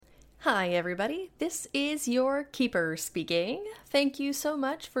Hi everybody, this is your Keeper speaking. Thank you so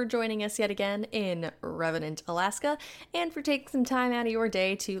much for joining us yet again in Revenant, Alaska, and for taking some time out of your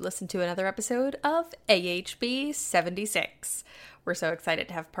day to listen to another episode of AHB76. We're so excited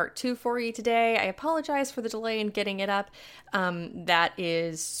to have part 2 for you today. I apologize for the delay in getting it up. That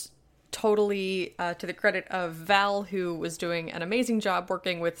is totally to the credit of Val, who was doing an amazing job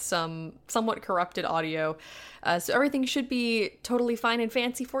working with some somewhat corrupted audio. So everything should be totally fine and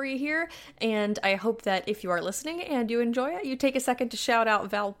fancy for you here, and I hope that if you are listening and you enjoy it, you take a second to shout out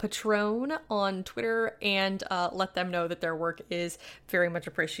Val Patron on Twitter and let them know that their work is very much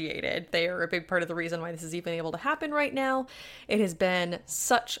appreciated. They are a big part of the reason why this is even able to happen right now. It has been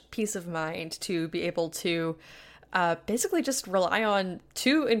such peace of mind to be able to basically just rely on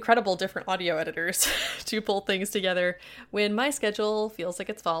 2 incredible different audio editors to pull things together when my schedule feels like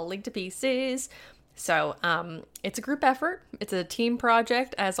it's falling to pieces. So, it's a group effort, it's a team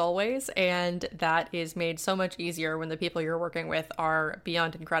project as always, and that is made so much easier when the people you're working with are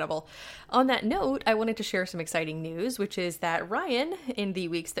beyond incredible. On that note, I wanted to share some exciting news, which is that Ryan, in the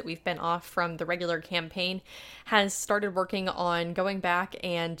weeks that we've been off from the regular campaign, has started working on going back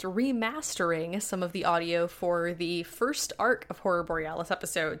and remastering some of the audio for the first arc of Horror Borealis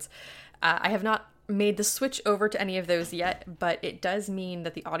episodes. I have not made the switch over to any of those yet, but it does mean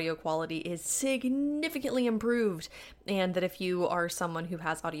that the audio quality is significantly improved, and that if you are someone who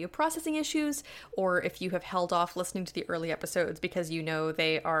has audio processing issues, or if you have held off listening to the early episodes because you know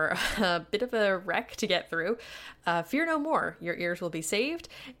they are a bit of a wreck to get through, fear no more. Your ears will be saved,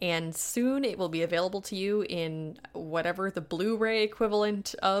 and soon it will be available to you in whatever the Blu-ray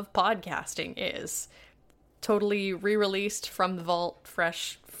equivalent of podcasting is. Totally re-released from the vault,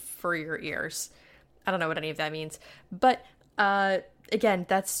 fresh for your ears. I don't know what any of that means, but again,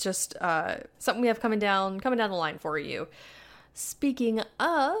 that's just something we have coming down the line for you. Speaking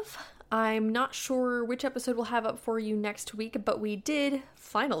of, I'm not sure which episode we'll have up for you next week, but we did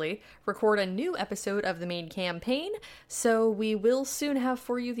finally record a new episode of the main campaign, so we will soon have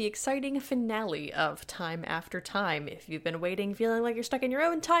for you the exciting finale of Time After Time. If you've been waiting, feeling like you're stuck in your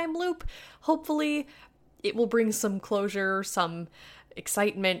own time loop, hopefully it will bring some closure, some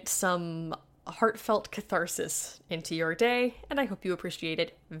excitement, some heartfelt catharsis into your day, and I hope you appreciate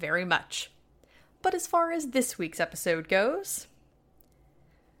it very much. But as far as this week's episode goes,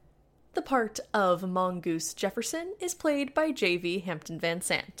 the part of Mongoose Jefferson is played by J.V. Hampton Van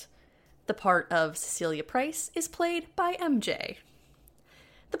Sant. The part of Cecilia Price is played by MJ.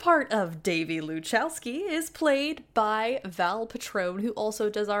 The part of Davy Luchowski is played by Val Patron, who also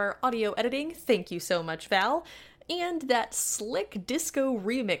does our audio editing. Thank you so much, Val. And that slick disco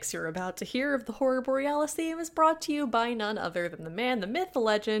remix you're about to hear of the Horror Borealis theme is brought to you by none other than the man, the myth, the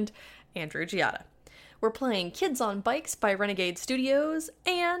legend, Andrew Giada. We're playing Kids on Bikes by Renegade Studios,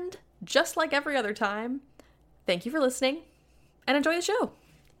 and just like every other time, thank you for listening, and enjoy the show.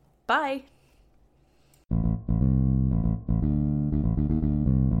 Bye!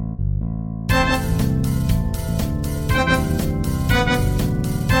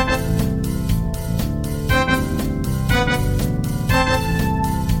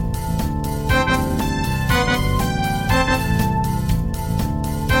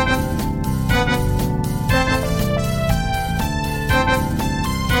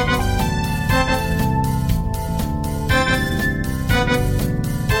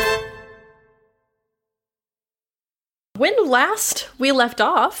 When last we left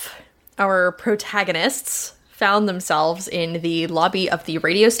off, our protagonists found themselves in the lobby of the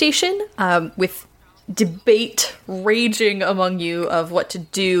radio station, with debate raging among you of what to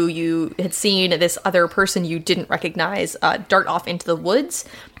do. You had seen this other person you didn't recognize dart off into the woods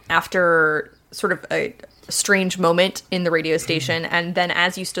after sort of a strange moment in the radio station, and then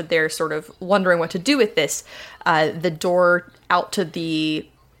as you stood there sort of wondering what to do with this, the door out to the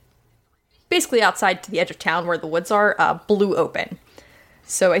basically outside to the edge of town where the woods are, blew open.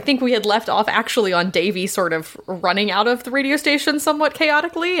 So I think we had left off actually on Davy sort of running out of the radio station somewhat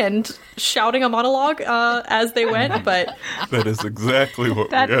chaotically and shouting a monologue as they went, but... That is exactly what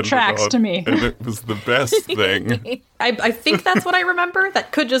that we ended tracks on, to me. and it was the best thing. I think that's what I remember.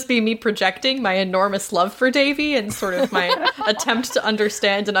 That could just be me projecting my enormous love for Davy and sort of my attempt to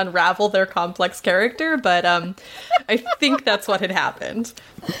understand and unravel their complex character, but I think that's what had happened.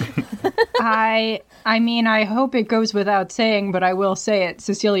 I mean, I hope it goes without saying, but I will say it.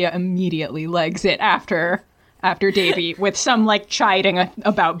 Cecilia immediately legs it after Davy with some, like, chiding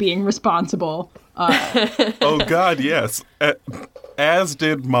about being responsible. Oh, God, yes. as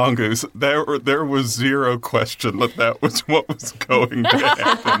did Mongoose. There was zero question that was what was going to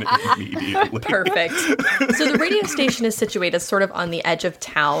happen immediately. Perfect. So the radio station is situated sort of on the edge of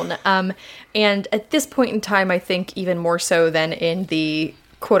town. And at this point in time, I think even more so than in the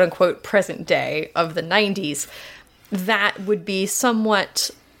quote-unquote present day of the 90s, that would be somewhat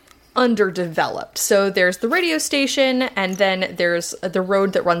underdeveloped. So there's the radio station, and then there's the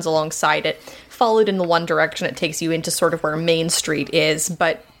road that runs alongside it. Followed in the one direction, it takes you into sort of where Main Street is,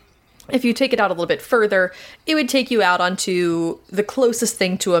 but if you take it out a little bit further, it would take you out onto the closest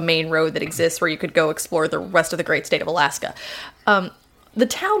thing to a main road that exists where you could go explore the rest of the great state of Alaska. The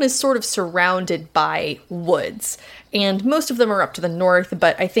town is sort of surrounded by woods, and most of them are up to the north,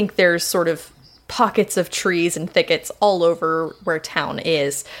 but I think there's sort of pockets of trees and thickets all over where town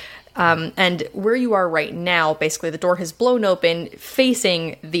is. And where you are right now, basically the door has blown open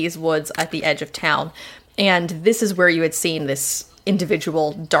facing these woods at the edge of town. And this is where you had seen this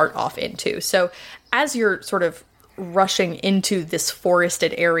individual dart off into. So as you're sort of rushing into this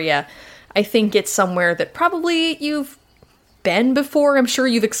forested area, I think it's somewhere that probably you've been before. I'm sure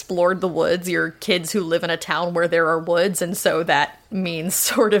you've explored the woods. You're kids who live in a town where there are woods. And so that means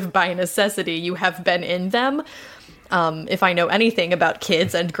sort of by necessity you have been in them. If I know anything about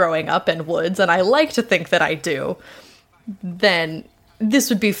kids and growing up in woods, and I like to think that I do, then this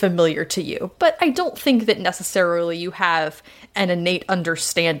would be familiar to you. But I don't think that necessarily you have an innate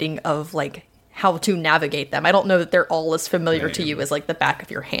understanding of, like, how to navigate them. I don't know that they're all as familiar to you as, like, the back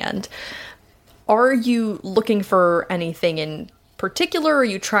of your hand. Are you looking for anything in particular? Are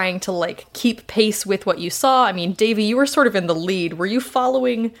you trying to, like, keep pace with what you saw? I mean, Davey, you were sort of in the lead. Were you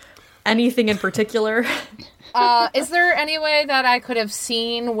following anything in particular? Is there any way that I could have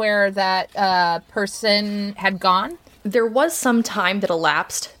seen where that person had gone? There was some time that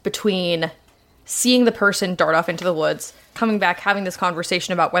elapsed between seeing the person dart off into the woods, coming back, having this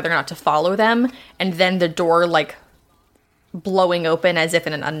conversation about whether or not to follow them, and then the door, like, blowing open as if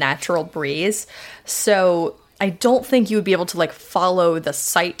in an unnatural breeze. So I don't think you would be able to, like, follow the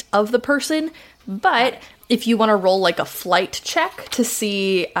sight of the person, but if you want to roll, like, a flight check to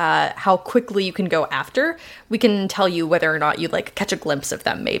see how quickly you can go after, we can tell you whether or not you, like, catch a glimpse of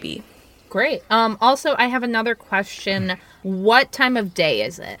them, maybe. Great. Also, I have another question. What time of day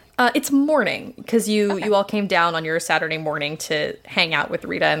is it? It's morning, because you all came down on your Saturday morning to hang out with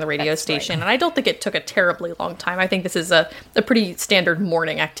Rita and the radio station, right. And I don't think it took a terribly long time. I think this is a pretty standard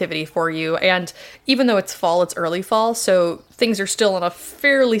morning activity for you, and even though it's fall, it's early fall, so things are still on a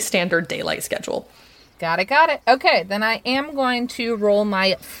fairly standard daylight schedule. Got it. Okay, then I am going to roll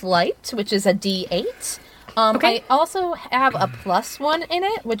my flight, which is a D8. Okay. I also have a +1 in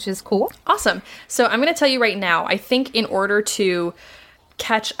it, which is cool. Awesome. So I'm going to tell you right now, I think in order to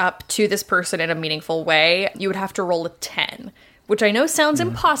catch up to this person in a meaningful way, you would have to roll a 10, which I know sounds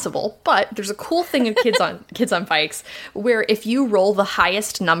impossible, but there's a cool thing in Kids on Bikes where if you roll the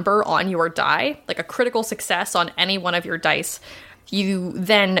highest number on your die, like a critical success on any one of your dice, you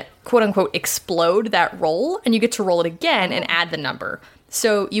then, quote-unquote, explode that roll, and you get to roll it again and add the number.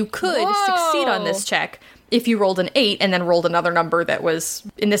 So you could succeed on this check if you rolled an 8 and then rolled another number that was,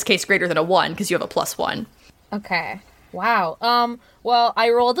 in this case, greater than a 1, because you have a +1. Okay. Wow. Well, I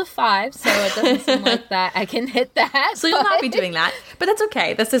rolled a 5, so it doesn't seem like that I can hit that. So you'll not be doing that, but that's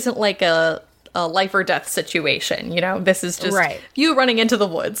okay. This isn't like a life or death situation, you know? This is just you running into the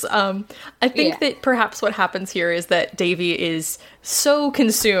woods. I think that perhaps what happens here is that Davy is so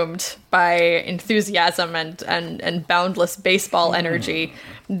consumed by enthusiasm and boundless baseball energy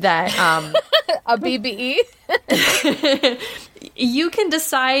that a BBE. You can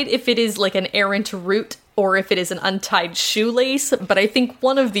decide if it is like an errant route or if it is an untied shoelace, but I think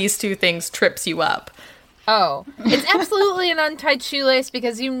one of these two things trips you up. Oh, it's absolutely an untied shoelace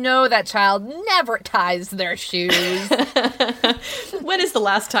because you know that child never ties their shoes. When is the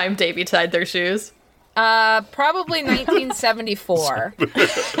last time Davy tied their shoes? Probably 1974.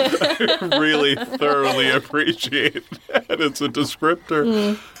 Really thoroughly appreciate that. It's a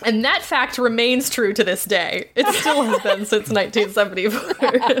descriptor. And that fact remains true to this day. It still has been since 1974.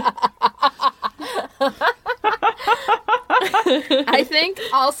 I think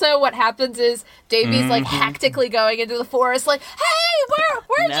also what happens is Davy's like hectically going into the forest like, hey,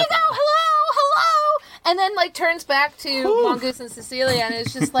 where'd you go? Hello? And then like turns back to Mongoose and Cecilia and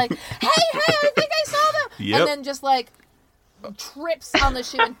is just like, hey, I think I saw them. Yep. And then just like trips on the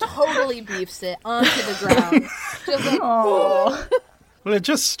shoe and totally beefs it onto the ground. Just like, oh. Well, it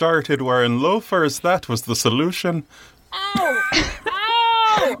just started wearing loafers. That was the solution. Ow!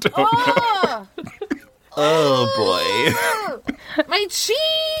 Oh! Oh, boy. My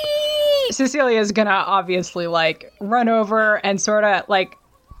cheek! Cecilia's gonna obviously, like, run over and sort of, like,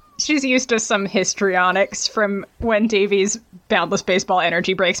 she's used to some histrionics from when Davy's boundless baseball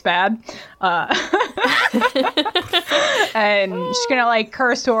energy breaks bad. And she's gonna, like,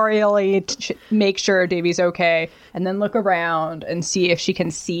 cursorially make sure Davy's okay, and then look around and see if she can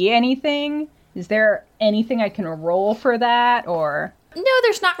see anything. Is there anything I can roll for that, or... No,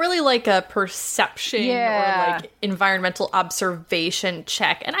 there's not really, like, a perception or, like, environmental observation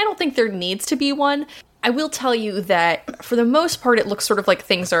check, and I don't think there needs to be one. I will tell you that, for the most part, it looks sort of like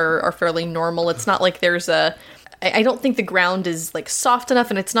things are fairly normal. It's not like there's a... I don't think the ground is, like, soft enough,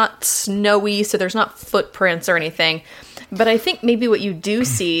 and it's not snowy, so there's not footprints or anything. But I think maybe what you do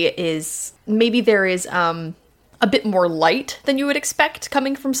see is maybe there is a bit more light than you would expect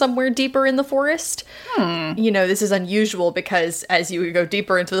coming from somewhere deeper in the forest. You know, this is unusual because as you go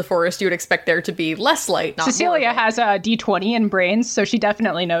deeper into the forest, you would expect there to be less light, not Cecilia more. has a D20 in brains, so she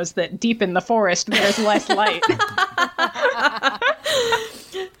definitely knows that deep in the forest, there's less light.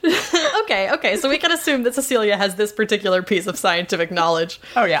 Okay, so we can assume that Cecilia has this particular piece of scientific knowledge.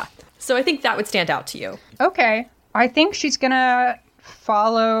 Oh, yeah. So I think that would stand out to you. Okay. I think she's gonna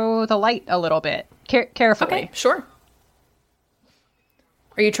follow the light a little bit. Carefully. Okay, sure.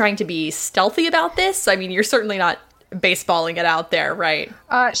 Are you trying to be stealthy about this? I mean, you're certainly not baseballing it out there, right?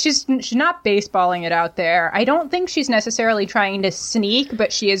 She's not baseballing it out there. I don't think she's necessarily trying to sneak,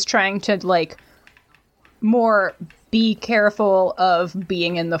 but she is trying to, like, more be careful of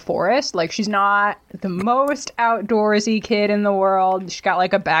being in the forest. Like, she's not the most outdoorsy kid in the world. She's got,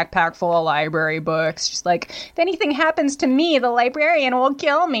 like, a backpack full of library books. She's like, if anything happens to me, the librarian will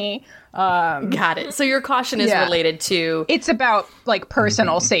kill me. Got it. So your caution is related to... It's about, like,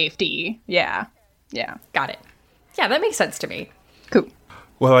 personal safety. Yeah. Got it. Yeah, that makes sense to me. Cool.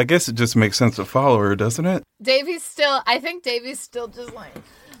 Well, I guess it just makes sense to follow her, doesn't it? I think Davy's still just like,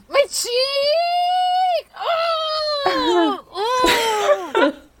 my cheek! Oh!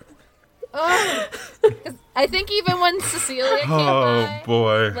 Oh! I think even when Cecilia came by,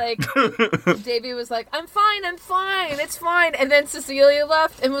 boy. like, Davy was like, I'm fine, it's fine. And then Cecilia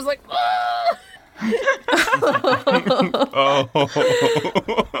left and was like, oh!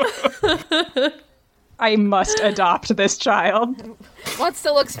 I must adopt this child. Wants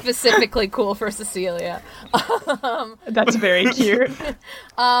to look specifically cool for Cecilia. That's very cute.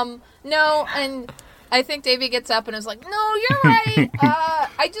 No, and I think Davy gets up and is like, no, you're right.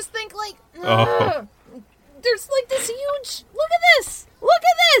 I just think, like, there's, like, this huge, look at this.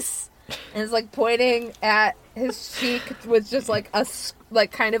 And it's, like, pointing at his cheek with just, like,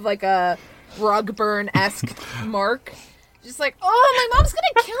 kind of like a rug burn-esque mark. Just like, oh, my mom's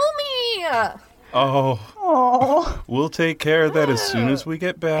gonna kill me. Oh. We'll take care of that as soon as we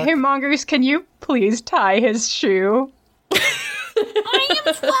get back. Hey, Mongoose, can you please tie his shoe? I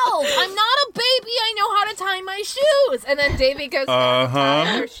am 12. I'm not a baby. I know how to tie my shoes. And then Davy goes down to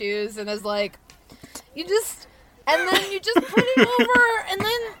tie their shoes and is like, and then you just put it over, and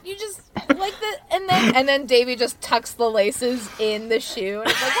then you just like the, and then Davy just tucks the laces in the shoe, and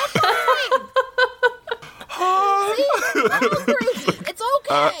it's like, what's the thing? See? It's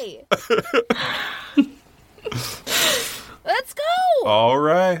okay. Let's go. All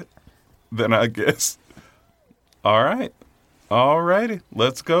right. Then I guess. All right. Alrighty,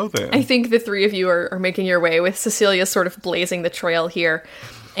 let's go then. I think the three of you are making your way with Cecilia sort of blazing the trail here.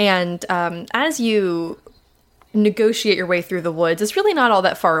 And as you negotiate your way through the woods, it's really not all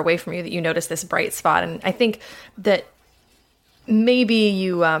that far away from you that you notice this bright spot. And I think that maybe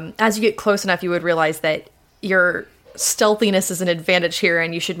you, as you get close enough, you would realize that your stealthiness is an advantage here,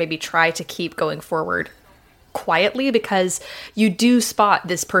 and you should maybe try to keep going forward quietly, because you do spot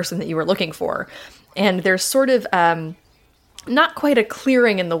this person that you were looking for. And there's sort of... not quite a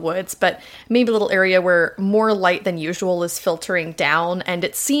clearing in the woods, but maybe a little area where more light than usual is filtering down, and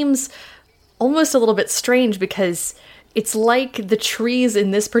it seems almost a little bit strange because it's like the trees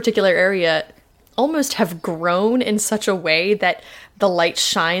in this particular area almost have grown in such a way that the light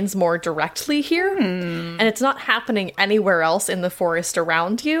shines more directly here, and it's not happening anywhere else in the forest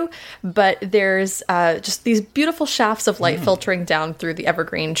around you, but there's just these beautiful shafts of light filtering down through the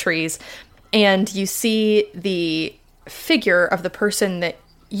evergreen trees, and you see the figure of the person that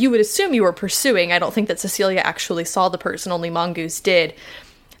you would assume you were pursuing. I don't think that Cecilia actually saw the person, only Mongoose did.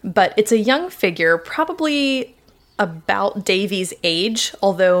 But it's a young figure, probably about Davy's age,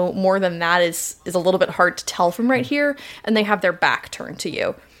 although more than that is a little bit hard to tell from right here, and they have their back turned to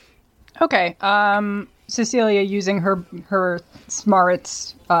you. Okay. Cecilia, using her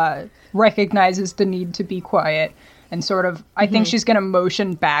smarts, recognizes the need to be quiet. And sort of, I think she's going to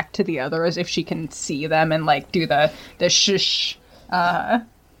motion back to the others if she can see them and, like, do the shush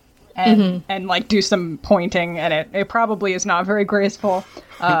and like do some pointing, and it probably is not very graceful.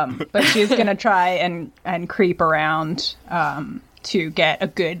 But she's gonna try and creep around to get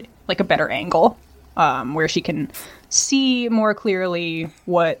a better angle where she can see more clearly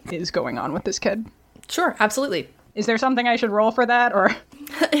what is going on with this kid. Sure, absolutely. Is there something I should roll for that, or?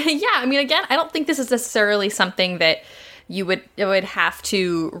 Yeah, I mean, again, I don't think this is necessarily something that you would have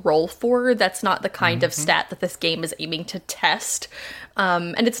to roll for. That's not the kind of stat that this game is aiming to test.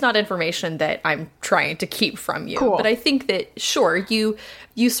 And it's not information that I'm trying to keep from you. Cool. But I think that, sure, you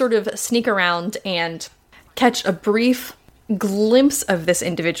sort of sneak around and catch a brief glimpse of this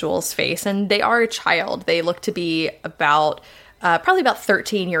individual's face. And they are a child. They look to be probably about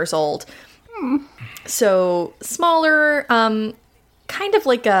 13 years old. So smaller, kind of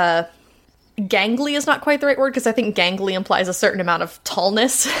like a... Gangly is not quite the right word, because I think gangly implies a certain amount of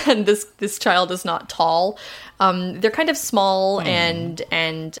tallness, and this child is not tall. They're kind of small, and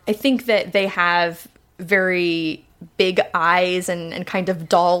I think that they have very big eyes and kind of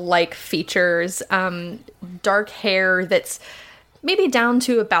doll-like features. Dark hair that's maybe down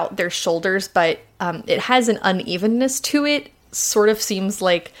to about their shoulders, but it has an unevenness to it. Sort of seems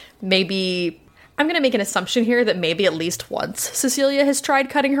like maybe... I'm going to make an assumption here that maybe at least once Cecilia has tried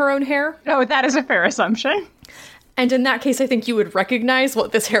cutting her own hair. Oh, that is a fair assumption. And in that case, I think you would recognize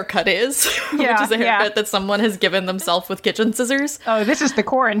what this haircut is, which is a haircut that someone has given themselves with kitchen scissors. Oh, this is the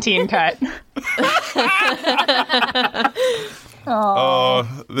quarantine cut.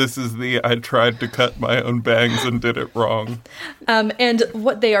 Oh, this is I tried to cut my own bangs and did it wrong. And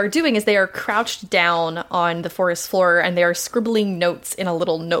what they are doing is they are crouched down on the forest floor, and they are scribbling notes in a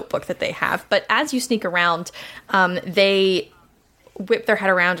little notebook that they have. But as you sneak around, they whip their head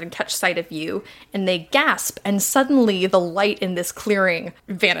around and catch sight of you, and they gasp, and suddenly the light in this clearing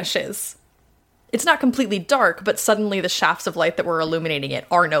vanishes. It's not completely dark, but suddenly the shafts of light that were illuminating it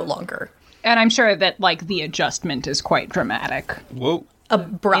are no longer. And I'm sure that, like, the adjustment is quite dramatic. Whoa.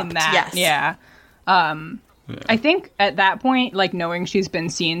 Abrupt, in that, yes. Yeah. I think at that point, like, knowing she's been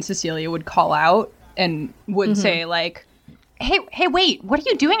seen, Cecilia would call out and would say, like, hey, wait, what are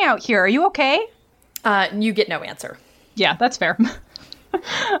you doing out here? Are you okay? You get no answer. Yeah, that's fair.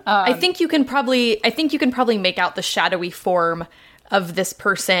 I think you can probably make out the shadowy form of this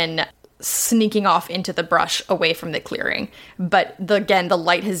person sneaking off into the brush away from the clearing. But again, the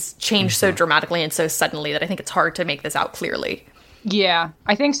light has changed so dramatically and so suddenly that I think it's hard to make this out clearly. Yeah,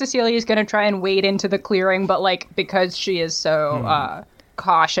 I think Cecilia's going to try and wade into the clearing, but like because she is so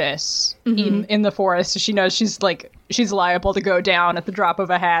cautious in the forest, she knows she's liable to go down at the drop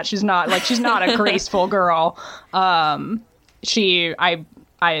of a hat. She's not a graceful girl. I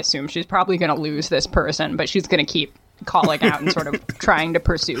assume she's probably going to lose this person, but she's going to keep calling out and sort of trying to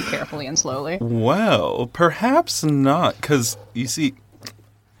pursue carefully and slowly. Well, perhaps not, because, you see,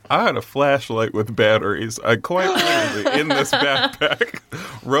 I had a flashlight with batteries. I quite literally, in this backpack,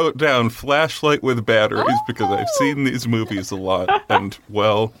 wrote down flashlight with batteries because I've seen these movies a lot, and,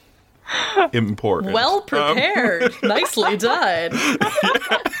 well, important. Well prepared. Nicely done.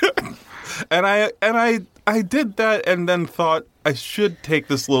 Yeah. And I did that and then thought I should take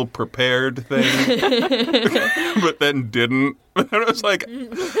this little prepared thing, but then didn't. And I was like,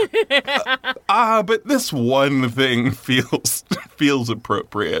 but this one thing feels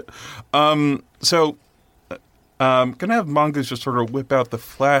appropriate. So gonna have Mongoose just sort of whip out the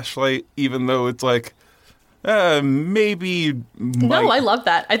flashlight, even though it's like, maybe. No, I love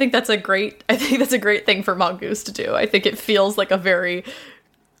that. I think that's a great thing for Mongoose to do. I think it feels like a very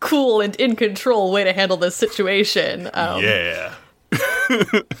cool and in control way to handle this situation. Yeah.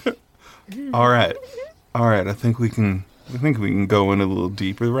 All right. I think we can go in a little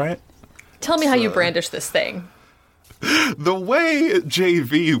deeper, right? Tell me how you brandish this thing. The way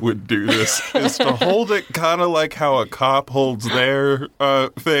JV would do this is to hold it kind of like how a cop holds their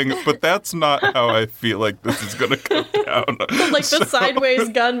thing, but that's not how I feel like this is going to go down. Like the sideways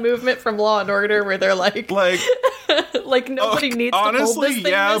gun movement from Law and Order, where they're like nobody needs honestly, to hold this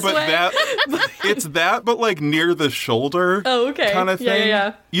thing yeah, this but way. It's that, but like near the shoulder. Oh, okay. Kind of thing.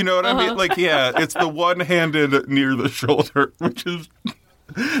 Yeah. You know what I mean? Like, yeah, it's the one-handed near the shoulder, which is.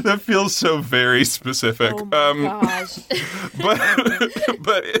 That feels so very specific. Oh my gosh.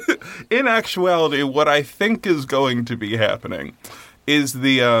 but in actuality, what I think is going to be happening is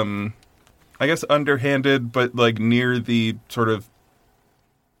the, I guess underhanded, but like near the sort of,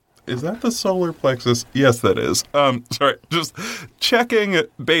 is that the solar plexus? Yes, that is. Sorry, just checking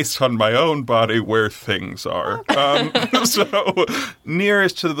based on my own body where things are. So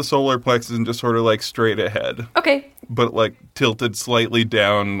nearest to the solar plexus and just sort of like straight ahead. Okay. But like tilted slightly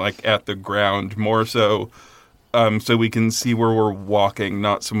down, like at the ground, more so so we can see where we're walking,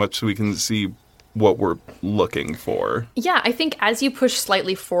 not so much so we can see what we're looking for. Yeah, I think as you push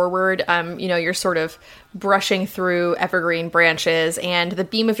slightly forward, you're sort of brushing through evergreen branches, and the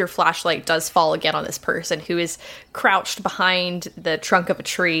beam of your flashlight does fall again on this person who is crouched behind the trunk of a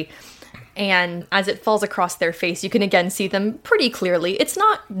tree. And as it falls across their face, you can again see them pretty clearly. It's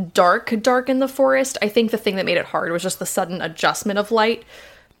not dark in the forest. I think the thing that made it hard was just the sudden adjustment of light.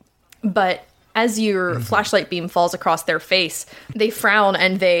 But as your flashlight beam falls across their face, they frown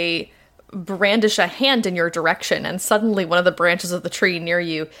and they brandish a hand in your direction, and suddenly one of the branches of the tree near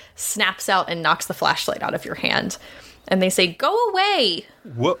you snaps out and knocks the flashlight out of your hand. And they say, "Go away!"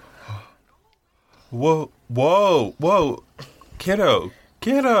 Whoa. Kiddo.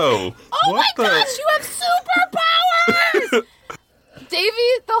 Oh my gosh, you have superpowers!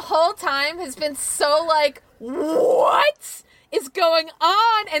 Davy, the whole time, has been so like, what is going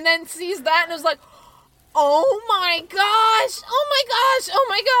on? And then sees that and is like, oh my gosh! Oh my gosh! Oh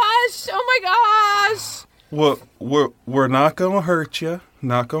my gosh! Oh my gosh! Well, we're not gonna hurt you.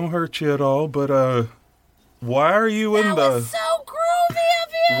 Not gonna hurt you at all. But why are you that was so groovy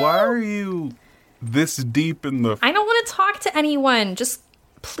of you. Why are you this deep in the? I don't want to talk to anyone. Just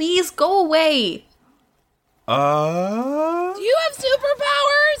please go away. Do you have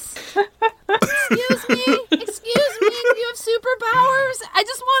superpowers? Excuse me. Do you have superpowers? I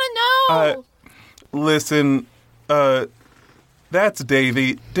just want to know. Listen, that's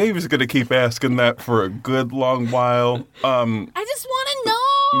Davy. Davy's gonna keep asking that for a good long while. I just want to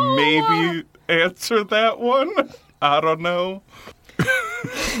know. Maybe answer that one. I don't know.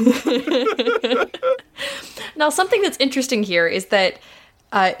 Now, something that's interesting here is that,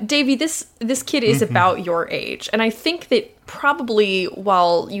 Davy, this kid is about your age. And I think that probably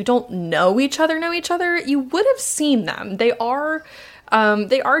while you don't know each other, you would have seen them. They are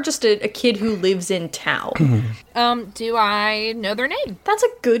just a kid who lives in town. Do I know their name? That's a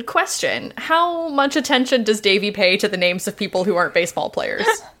good question. How much attention does Davy pay to the names of people who aren't baseball players?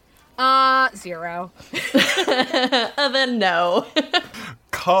 0. Then no.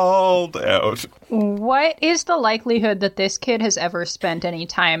 Called out. What is the likelihood that this kid has ever spent any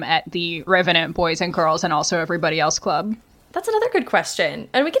time at the Revenant Boys and Girls and also Everybody Else Club? That's another good question.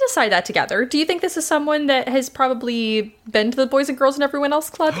 And we can decide that together. Do you think this is someone that has probably been to the Boys and Girls and Everyone Else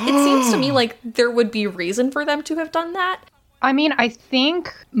Club? It seems to me like there would be reason for them to have done that. I mean, I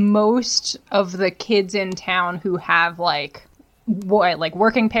think most of the kids in town who have like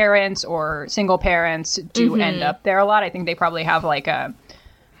working parents or single parents do end up there a lot. I think they probably have like a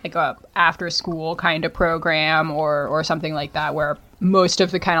after school kind of program or something like that where most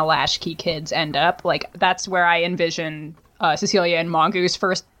of the kind of latchkey kids end up. Like that's where I envision Cecilia and Mongoose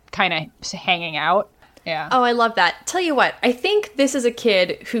first kind of hanging out. Yeah. Oh, I love that. Tell you what, I think this is a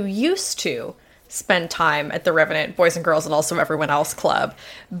kid who used to spend time at the Revenant Boys and Girls and also Everyone Else Club,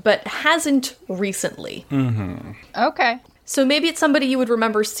 but hasn't recently. Okay. So maybe it's somebody you would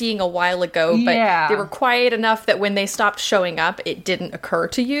remember seeing a while ago, but they were quiet enough that when they stopped showing up, it didn't occur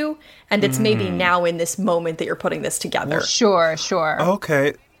to you. And it's maybe now in this moment that you're putting this together. Sure.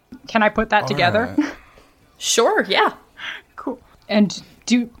 Okay. Can I put that together? Right. Sure, yeah. Cool. And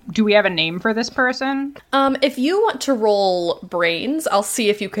do we have a name for this person? If you want to roll brains, I'll see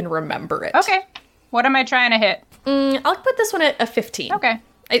if you can remember it. Okay. What am I trying to hit? I'll put this one at a 15. Okay.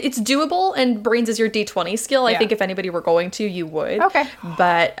 It's doable, and brains is your D20 skill. I think if anybody were going to, you would. Okay.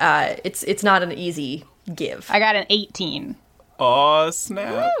 But it's not an easy give. I got an 18. Oh,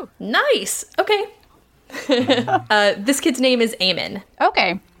 snap. Woo! Nice. Okay. This kid's name is Eamon.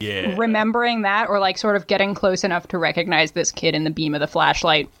 Okay. Yeah. Remembering that, or like sort of getting close enough to recognize this kid in the beam of the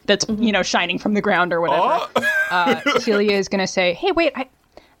flashlight that's, shining from the ground or whatever. Cecilia is going to say, hey, wait, I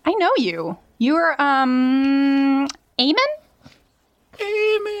know you. You're, Eamon?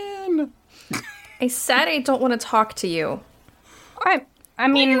 Amen. I said I don't want to talk to you. I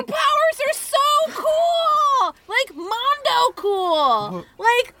mean, your powers are so cool! Like, Mondo cool!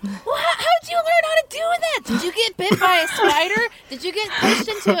 Like, how'd you learn how to do that? Did you get bit by a spider? Did you get pushed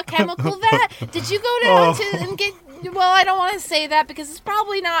into a chemical vat? Did you go down and get... Well, I don't want to say that because it's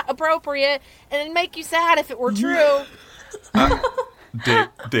probably not appropriate, and it'd make you sad if it were true.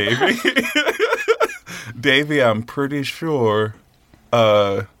 Davy? Davy, I'm pretty sure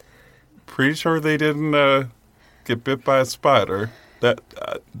they didn't get bit by a spider. That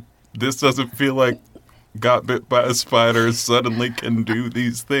this doesn't feel like got bit by a spider suddenly can do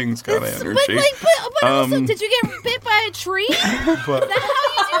these things kind of energy. But also, did you get bit by a tree? Is that how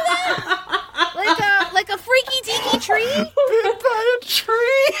you do that? Like a freaky deaky tree? Bit by a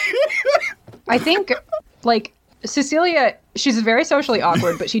tree? I think, like, Cecilia, she's very socially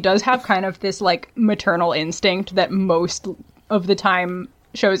awkward, but she does have kind of this, like, maternal instinct that most of the time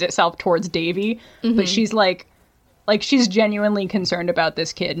shows itself towards Davy. But she's, like, she's genuinely concerned about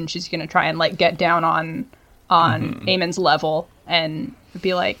this kid, and she's going to try and, like, get down on Eamon's level and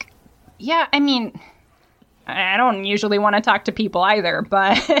be like, yeah, I mean, I don't usually want to talk to people either,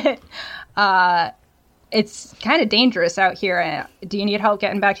 but it's kind of dangerous out here. Do you need help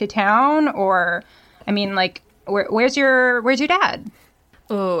getting back to town? Or, I mean, like, where's your dad?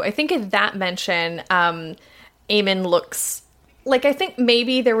 Oh, I think in that mention, Eamon looks like, I think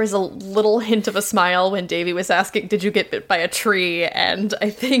maybe there was a little hint of a smile when Davy was asking, did you get bit by a tree? And I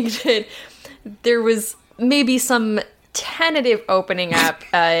think that there was maybe some tentative opening up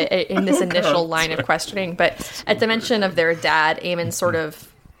in this initial line of questioning, but at the mention of their dad, Eamon sort of,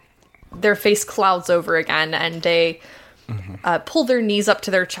 their face clouds over again, and they pull their knees up to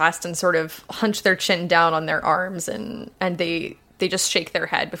their chest and sort of hunch their chin down on their arms, and they just shake their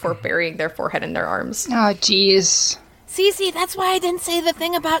head before burying their forehead in their arms. Oh, jeez. Cece, that's why I didn't say the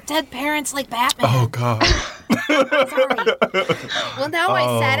thing about dead parents like Batman. Oh, God. Sorry. Well, now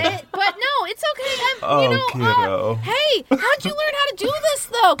I said it, but no, it's okay. Kiddo. Hey, how'd you learn how to do this,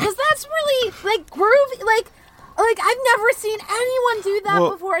 though? Because that's really, like, groovy. Like, I've never seen anyone do that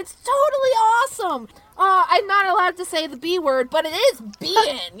before. It's totally awesome. I'm not allowed to say the B word, but it is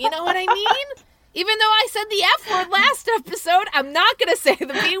being. You know what I mean? Even though I said the F word last episode, I'm not going to say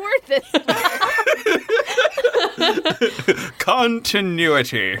the B word this time.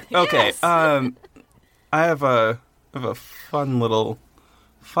 Continuity. Okay. I have a fun little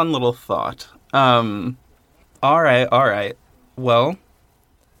thought. All right. Well,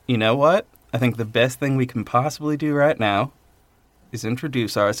 you know what? I think the best thing we can possibly do right now is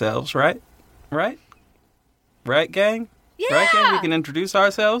introduce ourselves, right? Right, gang? Yeah. Right, gang? We can introduce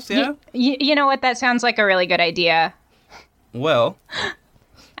ourselves, yeah? You know what? That sounds like a really good idea. Well,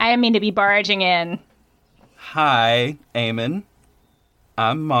 I didn't mean to be barging in. hi, Eamon.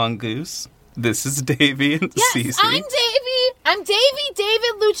 I'm Mongoose. This is Davy and Yes, Cece. I'm Davy. I'm Davy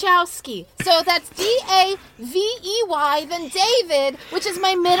David Luchowski. So that's D-A-V-E-Y, then David, which is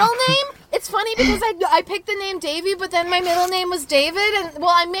my middle name. It's funny because I picked the name Davy, but then my middle name was David, and,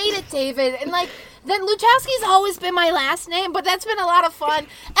 well, I made it David, and, like, then Luchowski's always been my last name, but that's been a lot of fun.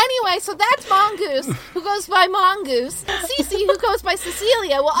 Anyway, so that's Mongoose, who goes by Mongoose. Cece, who goes by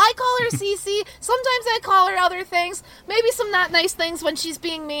Cecilia. Well, I call her Cece. Sometimes I call her other things. Maybe some not nice things when she's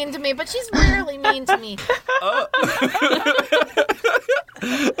being mean to me, but she's rarely mean to me. What's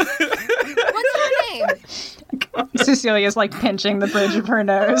her name? Cecilia's, like, pinching the bridge of her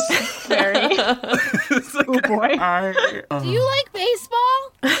nose. Very. Oh, boy. Do you like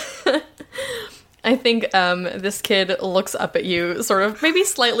baseball? I think this kid looks up at you sort of maybe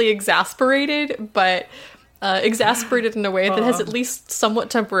slightly exasperated, but exasperated in a way that has at least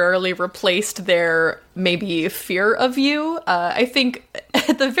somewhat temporarily replaced their maybe fear of you. I think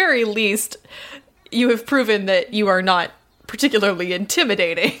at the very least you have proven that you are not particularly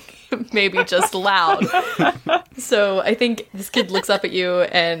intimidating, maybe just loud. So I think this kid looks up at you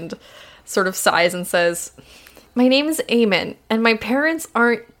and sort of sighs and says, "My name is Eamon, and my parents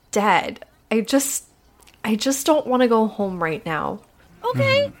aren't dead. I just don't want to go home right now."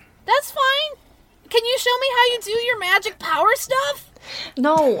 Okay, that's fine. Can you show me how you do your magic power stuff?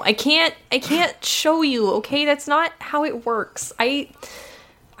 No, I can't show you, okay? That's not how it works. I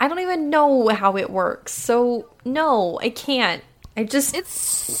don't even know how it works. So, no, I can't. It's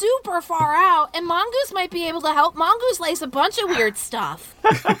super far out, and Mongoose might be able to help. Mongoose likes a bunch of weird stuff.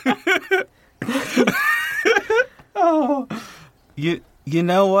 Oh. You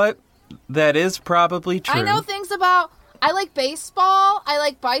know what? That is probably true. I know things about... I like baseball. I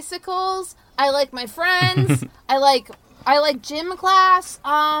like bicycles. I like my friends. I like gym class.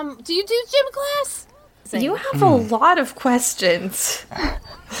 Do you do gym class? You have a lot of questions.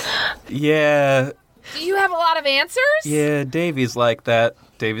 Yeah. Do you have a lot of answers? Yeah, Davy's like that.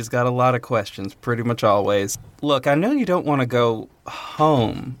 Davy's got a lot of questions, pretty much always. Look, I know you don't want to go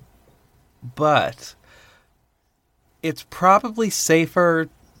home, but it's probably safer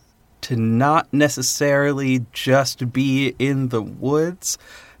to not necessarily just be in the woods.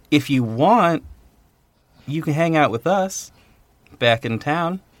 If you want, you can hang out with us back in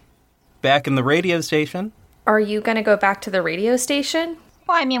town, back in the radio station. Are you going to go back to the radio station?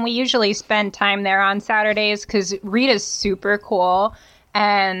 Well, I mean, we usually spend time there on Saturdays because Rita's super cool,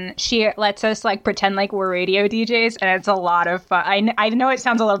 and she lets us, like, pretend like we're radio DJs, and it's a lot of fun. I know it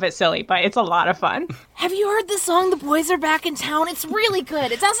sounds a little bit silly, but it's a lot of fun. Have you heard the song The Boys Are Back in Town? It's really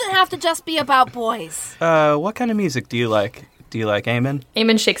good. It doesn't have to just be about boys. What kind of music do you like? Do you like Eamon?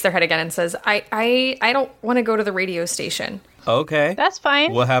 Eamon shakes their head again and says, I don't want to go to the radio station. Okay. That's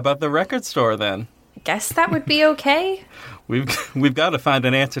fine. Well, how about the record store then? Guess that would be okay. We've got to find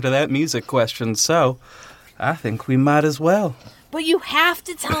an answer to that music question, so I think we might as well. But you have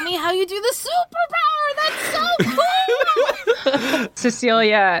to tell me how you do the superpower. That's so cool.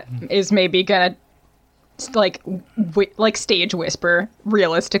 Cecilia is maybe gonna like stage whisper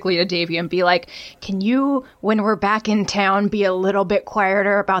realistically to Davy and be like, "Can you, when we're back in town, be a little bit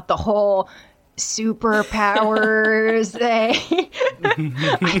quieter about the whole superpowers thing?"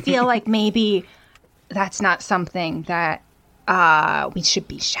 I feel like maybe that's not something that we should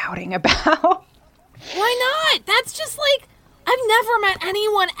be shouting about. Why not? That's just like, I've never met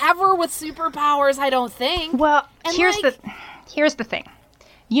anyone ever with superpowers, I don't think. Well, And, here's the thing.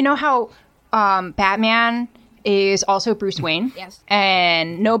 You know how Batman is also Bruce Wayne? Yes.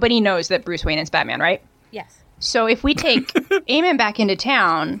 And nobody knows that Bruce Wayne is Batman, right? Yes. So if we take Eamon back into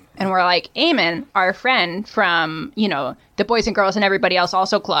town and we're like, Eamon, our friend from, the Boys and Girls and Everybody Else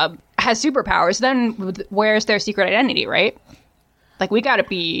Also Club has superpowers, then where's their secret identity, right? Like, we got to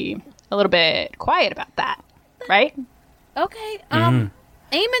be a little bit quiet about that, right? Okay. Eamon,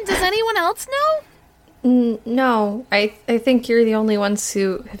 does anyone else know? No, I think you're the only ones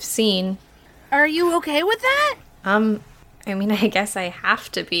who have seen. Are you okay with that? I mean, I guess I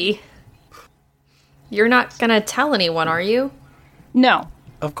have to be. You're not gonna tell anyone, are you? No.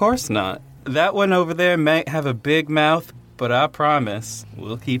 Of course not. That one over there might have a big mouth, but I promise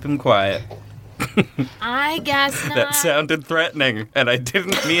we'll keep him quiet. I guess not. That sounded threatening, and I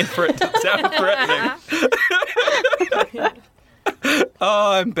didn't mean for it to sound threatening.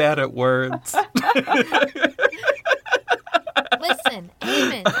 Oh, I'm bad at words. Listen,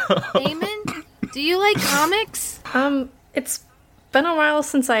 Eamon, do you like comics? It's been a while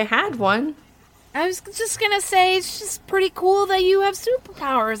since I had one. I was just gonna say, it's just pretty cool that you have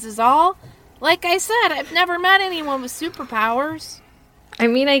superpowers is all. Like I said, I've never met anyone with superpowers. I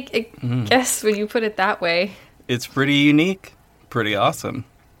mean, I guess when you put it that way. It's pretty unique. Pretty awesome.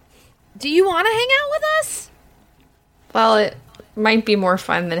 Do you want to hang out with us? Well, it might be more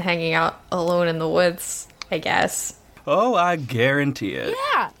fun than hanging out alone in the woods, I guess. Oh, I guarantee it.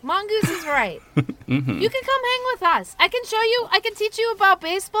 Yeah, Mongoose is right. You can come hang with us. I can teach you about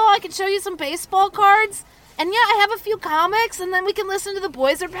baseball. I can show you some baseball cards. And yeah, I have a few comics, and then we can listen to The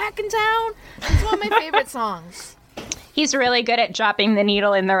Boys Are Back in Town. It's one of my favorite songs. He's really good at dropping the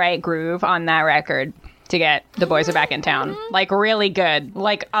needle in the right groove on that record to get The Boys Are Back in Town. Like, really good.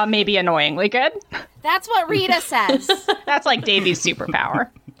 Like, maybe annoyingly good. That's what Rita says. That's like Davy's superpower.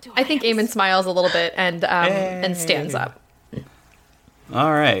 I think Eamon smiles a little bit and stands up.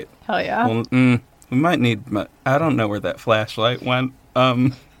 All right. Hell yeah. Well, we might need... I don't know where that flashlight went.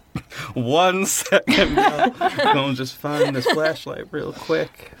 1 second. I'm going to just find this flashlight real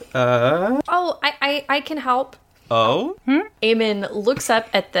quick. Oh, I can help. Oh? Eamon looks up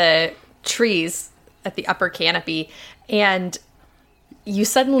at the trees at the upper canopy, and you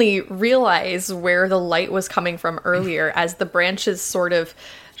suddenly realize where the light was coming from earlier as the branches sort of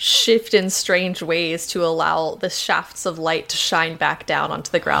shift in strange ways to allow the shafts of light to shine back down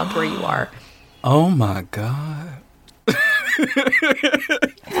onto the ground where you are. Oh my god.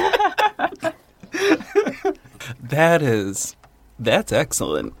 That's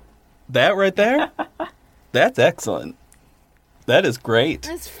excellent. That right there? That's excellent. That is great.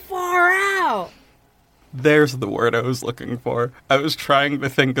 It's far out. There's the word I was looking for. I was trying to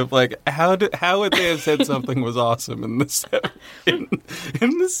think of how would they have said something was awesome in the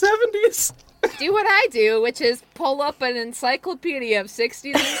 70s? Do what I do, which is pull up an encyclopedia of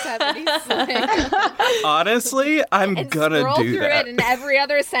 60s and 70s slang. Honestly, I'm and gonna scroll do through that. it, and every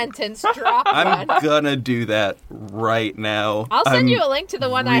other sentence drop I'm one. gonna do that right now. I'll send I'm you a link to the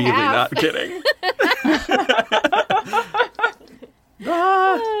one I really have. not kidding.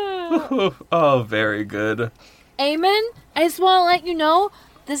 Oh, very good. Eamon, I just want to let you know,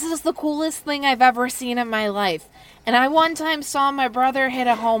 this is the coolest thing I've ever seen in my life. And I one time saw my brother hit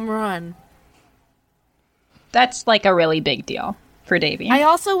a home run. That's like a really big deal for Davy. I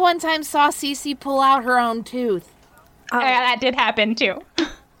also one time saw Cece pull out her own tooth. Yeah, that did happen too.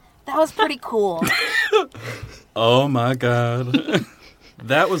 That was pretty cool. Oh my god.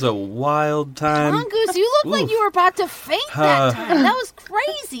 That was a wild time. Mongoose, you look like you were about to faint that time. That was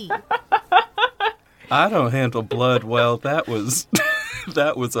crazy. I don't handle blood well. That was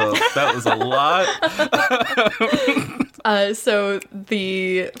that was a lot. So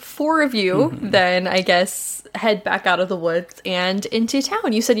the four of you then, I guess, head back out of the woods and into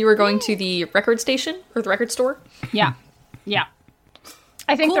town. You said you were going to the record station or the record store? Yeah. Yeah.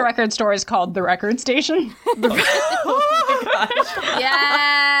 I think the record store is called the record station.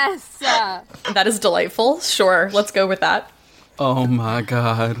 Yes! That is delightful. Sure, let's go with that. Oh my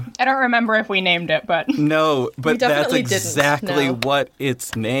god. I don't remember if we named it, but No, but that's definitely didn't, exactly no. what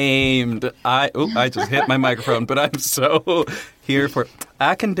it's named. I just hit my microphone, but I'm so here for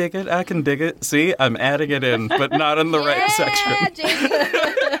I can dig it. See, I'm adding it in, but not in the right section.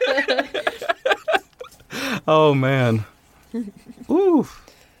 JV. Oh man. Ooh.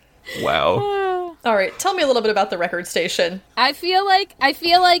 Wow. All right, tell me a little bit about the record station. I feel like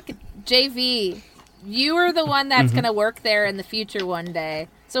JV, you are the one that's going to work there in the future one day.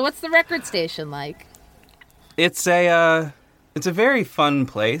 So what's the record station like? It's a very fun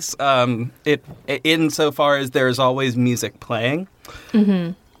place. It insofar as there's always music playing.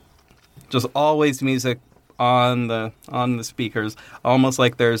 Mm-hmm. Just always music on the speakers. Almost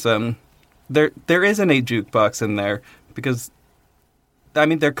like there's there isn't a jukebox in there because I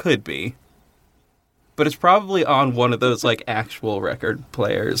mean there could be. But it's probably on one of those like actual record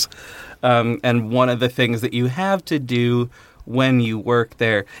players. And one of the things that you have to do when you work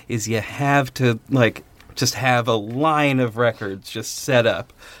there is you have to like just have a line of records just set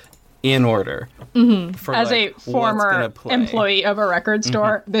up in order. Mm-hmm. For, as like, a former play. employee of a record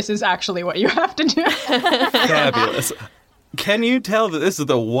store, this is actually what you have to do. Fabulous. Can you tell that this is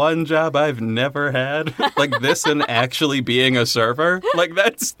the one job I've never had? Like this and actually being a server? Like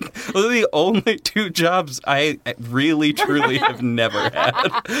those are the only two jobs I really, truly have never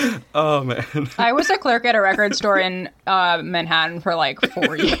had. Oh, man. I was a clerk at a record store in Manhattan for like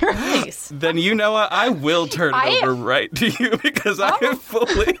 4 years. Nice. Then you know what? I will turn it over right to you because I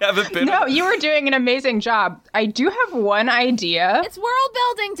fully haven't been... No, you were doing an amazing job. I do have one idea. It's world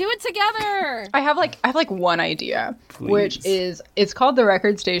building. Do it together. I have one idea, Please. which is it's called the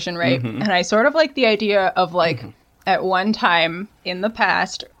record station, right? Mm-hmm. And I sort of like the idea of like at one time in the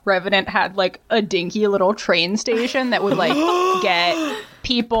past, Revenant had like a dinky little train station that would like get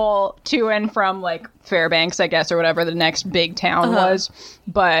people to and from like Fairbanks, I guess, or whatever the next big town was.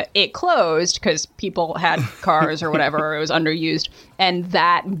 But it closed because people had cars or whatever, or it was underused. And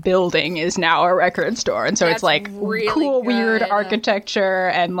that building is now a record store. And so That's it's like really cool, weird good. architecture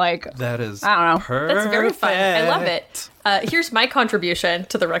and like, That is I don't know. perfect. That's very fun. I love it. Here's my contribution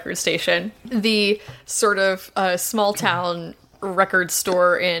to the record station. The sort of small town record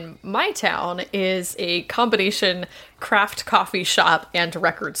store in my town is a combination craft coffee shop and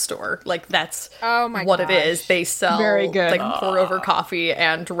record store. Like that's what it is. They sell Very good. like pour over coffee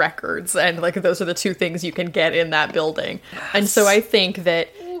and records, and like those are the two things you can get in that building. And so I think that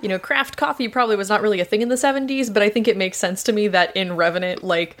craft coffee probably was not really a thing in the 70s, but I think it makes sense to me that in Revenant,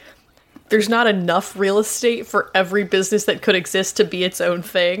 like there's not enough real estate for every business that could exist to be its own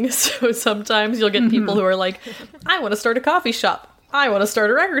thing. So sometimes you'll get people who are like, I want to start a coffee shop. I want to start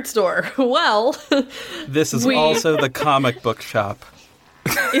a record store. Well, This is also the comic book shop.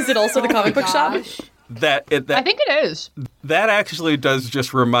 is it also the comic book shop? Gosh. That I think it is. That actually does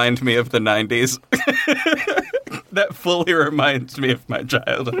just remind me of the 90s. That fully reminds me of my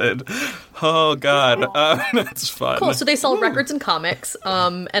childhood. Oh, God. That's fun. Cool. So they sell records and comics.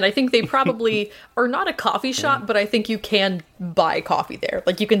 And I think they probably are not a coffee shop, but I think you can buy coffee there.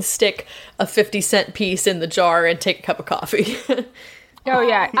 Like you can stick a 50-cent piece in the jar and take a cup of coffee. Oh,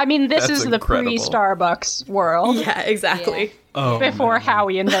 yeah. I mean, this That's is incredible. the pre-Starbucks world. Yeah, exactly. Yeah. Oh, Before man.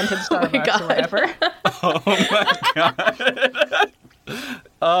 Howie invented Starbucks God. or whatever. Oh, my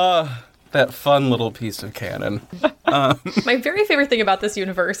God. That fun little piece of canon. My very favorite thing about this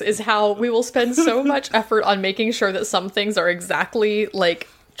universe is how we will spend so much effort on making sure that some things are exactly, like,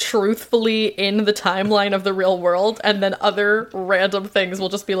 truthfully in the timeline of the real world, and then other random things will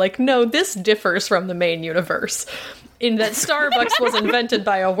just be like, no, this differs from the main universe. In that Starbucks was invented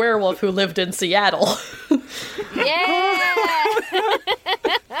by a werewolf who lived in Seattle. Yeah.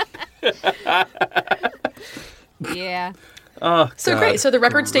 Yeah. Oh, So God. great. So the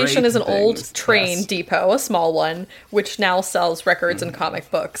record station Great is an old things. train Yes. depot, a small one, which now sells records and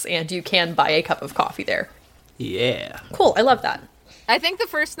comic books, and you can buy a cup of coffee there. Yeah. Cool. I love that. I think the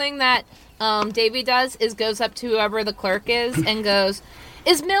first thing that Davey does is goes up to whoever the clerk is and goes,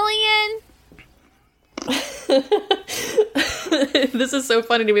 "Is Millie in?" This is so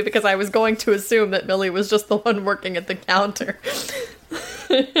funny to me because I was going to assume that Millie was just the one working at the counter.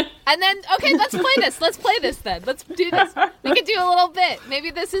 And then, okay, let's play this. Let's play this then. Let's do this. We could do a little bit. Maybe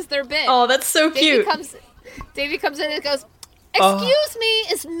this is their bit. Oh, that's so cute. Davey comes in and goes, "Excuse me,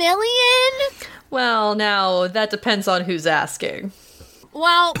 is Millie in?" Well, now, that depends on who's asking.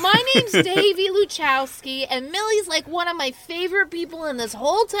 Well, my name's Davey Luchowski, and Millie's like one of my favorite people in this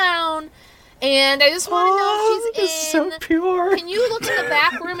whole town. And I just want to know if she's this is so pure. Can you look in the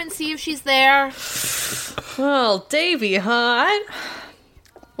back room and see if she's there? Well, Davy, huh?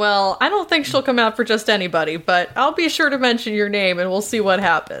 Well, I don't think she'll come out for just anybody, but I'll be sure to mention your name and we'll see what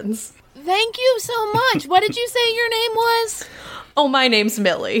happens. Thank you so much. What did you say your name was? Oh, my name's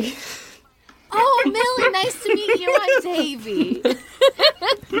Millie. Oh, Millie, nice to meet you. I'm Davy.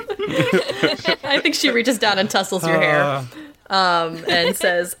 I think she reaches down and tussles your hair and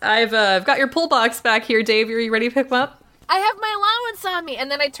says, I've got your pull box back here, Davy. Are you ready to pick them up? I have my allowance on me.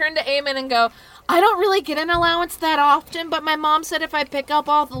 And then I turn to Eamon and go, I don't really get an allowance that often, but my mom said if I pick up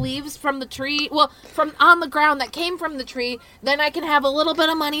all the leaves from the tree, from on the ground that came from the tree, then I can have a little bit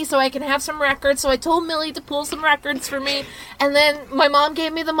of money so I can have some records. So I told Millie to pull some records for me, and then my mom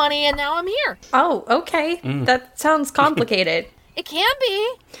gave me the money, and now I'm here. Oh, okay. That sounds complicated. It can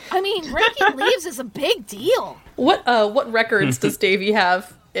be. I mean, breaking leaves is a big deal. What records does Davy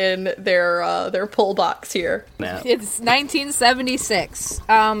have in their pull box here? It's 1976.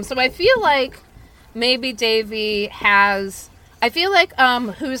 So I feel like maybe Davy has. I feel like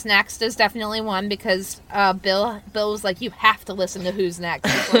Who's Next is definitely one because Bill was like, you have to listen to Who's Next.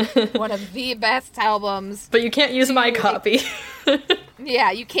 It's like one of the best albums. But you can't use my copy.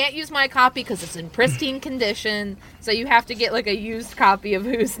 Yeah, you can't use my copy because it's in pristine condition. So you have to get like a used copy of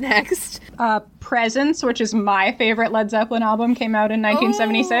Who's Next. Presence, which is my favorite Led Zeppelin album, came out in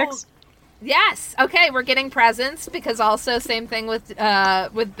 1976. Yes. Okay, we're getting Presents because also same thing with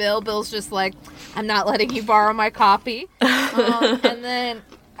Bill. Bill's just like, I'm not letting you borrow my copy. And then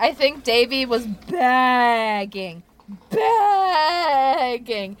I think Davey was begging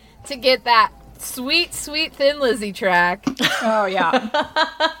to get that sweet, sweet Thin Lizzy track. Oh yeah.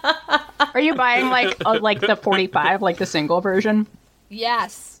 Are you buying like the 45, like the single version?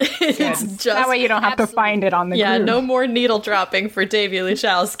 Yes. It's just That way you don't have to Absolutely. find it on the yeah, group. no more needle dropping for Davy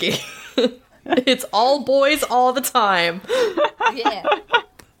Luchowski. It's all boys all the time. Yeah.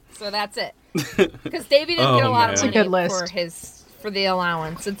 So that's it. Because Davey didn't get a lot of man. money It's a good list. for the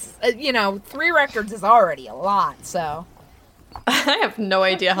allowance. It's 3 records is already a lot. So I have no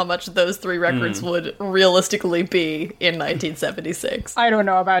idea how much those 3 records would realistically be in 1976. I don't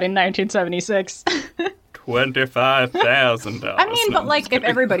know about in 1976. $25,000. I mean, but like if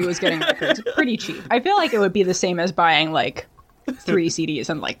everybody was getting records, pretty cheap. I feel like it would be the same as buying like 3 CDs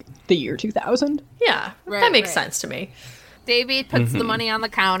in like the year 2000. Yeah, Right, that makes right. sense to me. Davey puts the money on the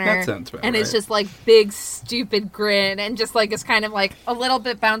counter. That sounds about and it's right. just like big stupid grin and just like it's kind of like a little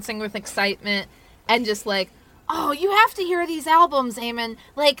bit bouncing with excitement and just like, oh, you have to hear these albums, Eamon.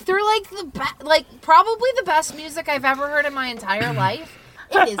 Like they're like probably the best music I've ever heard in my entire life.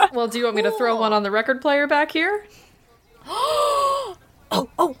 It is. Well, do you want me to throw one on the record player back here? Oh!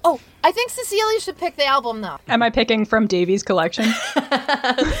 I think Cecilia should pick the album though. Am I picking from Davy's collection?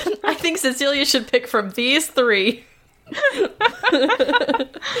 I think Cecilia should pick from these 3.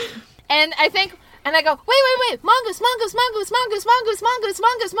 And I think, and I go, wait, mongoose.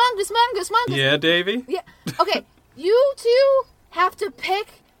 Yeah, Davey? Yeah. Okay, you two have to pick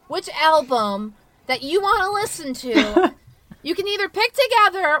which album that you want to listen to. You can either pick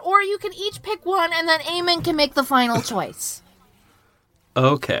together, or you can each pick one, and then Eamon can make the final choice.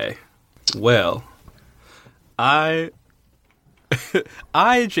 Okay. Well,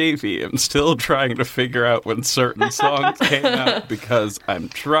 JV, am still trying to figure out when certain songs came out because I'm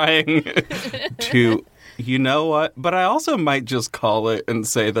trying to, you know what? But I also might just call it and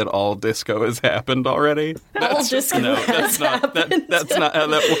say that all disco has happened already. All disco that's not how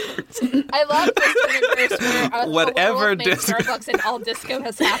that works. I love this universe where Whatever a werewolf named disco- Starbucks and all disco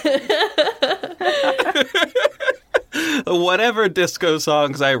has happened. Whatever disco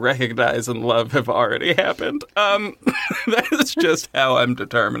songs I recognize and love have already happened. That is just how I'm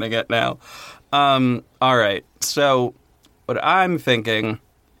determining it now. All right. So what I'm thinking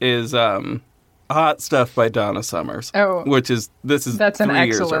is Hot Stuff by Donna Summers. Oh. That's an 3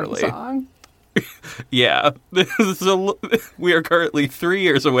 years excellent early. song. Yeah. We are currently 3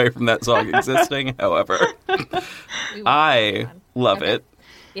 years away from that song existing. However, I love it.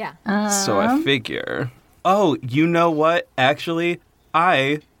 Yeah. So I figure. Oh, you know what? Actually,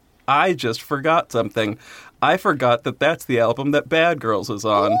 I just forgot something. I forgot that that's the album that Bad Girls is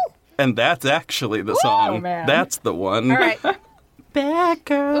on. And that's actually the song. man. That's the one. All right. Bad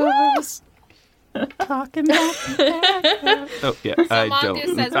Girls. Talking about Bad Girls. Oh, yeah. I Mongoose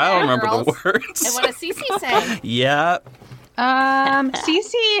don't says remember Bad the Girls. words. And what does Cece say? Yeah.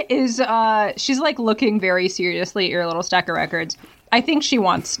 Cece is she's like looking very seriously at your little stack of records. I think she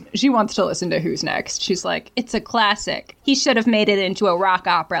wants to listen to Who's Next. She's like, it's a classic. He should have made it into a rock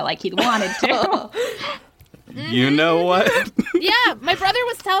opera like he wanted to. You know what? Yeah, my brother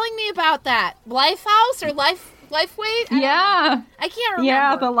was telling me about that. Lifehouse or Lifeway? Yeah. I can't remember.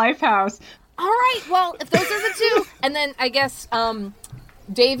 Yeah, the Lifehouse. All right, well, if those are the two, and then I guess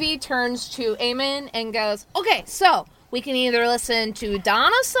Davy turns to Eamon and goes, okay, so we can either listen to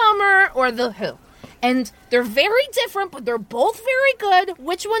Donna Summer or The Who. And they're very different, but they're both very good.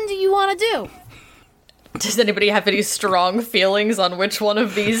 Which one do you want to do? Does anybody have any strong feelings on which one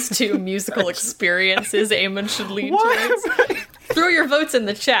of these two musical experiences Eamon should lean towards? Throw your votes in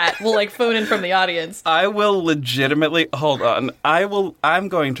the chat. We'll phone in from the audience. I will legitimately hold on. I'm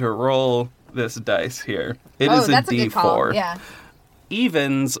going to roll this dice here. It is a that's a D4. good call. Yeah.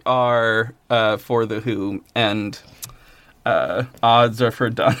 Evens are for The Who, and odds are for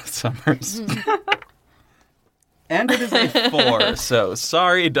Donna Summers. And it is a 4, so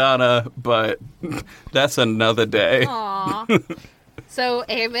sorry, Donna, but that's another day. Aw. So,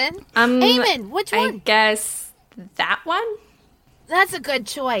 Eamon? Eamon, which one? I guess that one? That's a good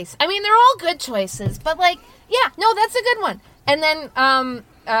choice. I mean, they're all good choices, but yeah, no, that's a good one. And then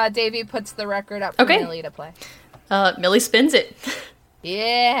Davey puts the record up for Millie to play. Millie spins it.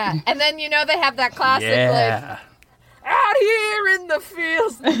 Yeah. And then, they have that classic, out here in the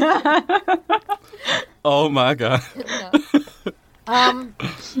fields. Oh my god. I'm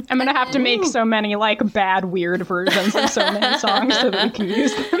gonna have to make so many bad weird versions of so many songs so that we can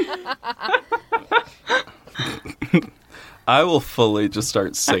use them. I will fully just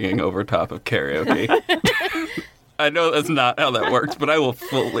start singing over top of karaoke. I know that's not how that works, but I will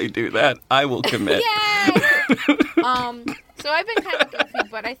fully do that. I will commit. Yay! So I've been kind of goofy,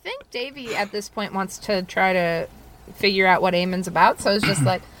 but I think Davey at this point wants to try to figure out what Eamon's about. So it's just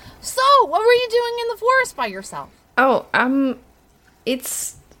so what were you doing in the forest by yourself? Oh,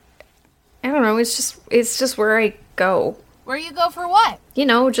 it's, I don't know, it's just where I go. Where you go for what?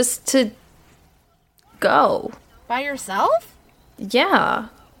 Just to go. By yourself? Yeah.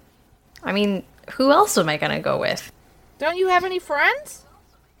 I mean, who else am I gonna go with? Don't you have any friends?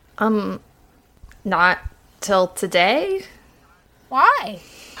 Not till today. Why?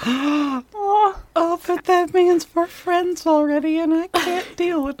 Oh, but that means we're friends already, and I can't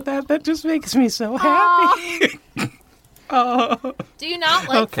deal with that. That just makes me so happy. Do you not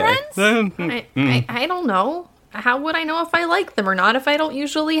like friends? I don't know. How would I know if I like them or not if I don't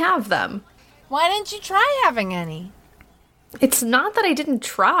usually have them? Why didn't you try having any? It's not that I didn't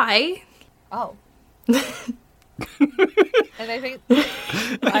try. Oh. And I think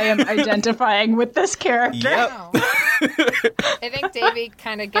I am identifying with this character. Yep. I think Davey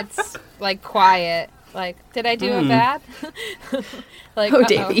kind of gets quiet. Did I do it bad? Oh,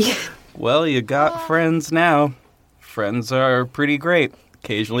 Davey. Well, you got friends now. Friends are pretty great.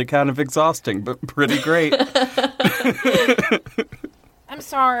 Occasionally kind of exhausting, but pretty great. I'm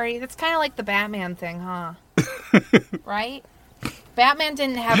sorry. That's kind of like the Batman thing, huh? Right? Batman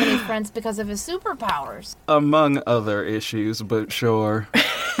didn't have any friends because of his superpowers. Among other issues, but sure.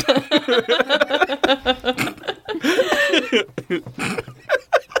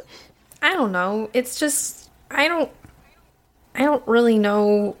 I don't know. It's just I don't really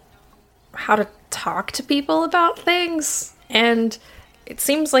know how to talk to people about things, and it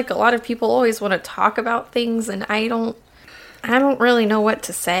seems like a lot of people always want to talk about things, and I don't really know what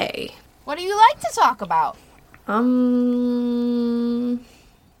to say. What do you like to talk about? For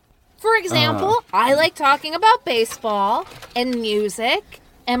example, I like talking about baseball and music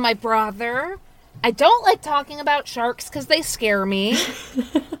and my brother. I don't like talking about sharks because they scare me.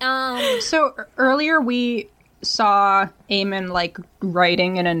 So earlier we saw Eamon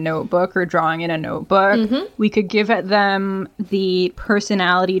writing in a notebook or drawing in a notebook. Mm-hmm. We could give them the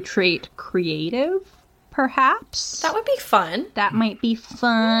personality trait creative, perhaps. That would be fun. That might be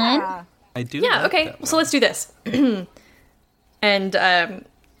fun. Yeah. I do. Yeah, like okay. that So let's do this. And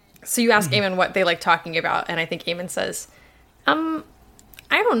so you ask Eamon what they like talking about, and I think Eamon says, I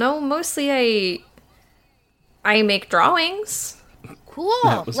don't know, mostly I make drawings.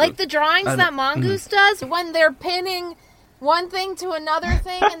 Cool. Like the drawings that Mongoose does when they're pinning one thing to another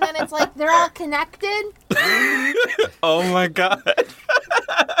thing, and then it's they're all connected. Oh my god.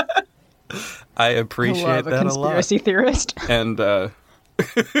 I appreciate I love that a conspiracy theorist. And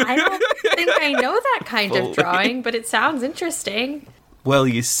I don't think I know that kind of drawing, but it sounds interesting. well,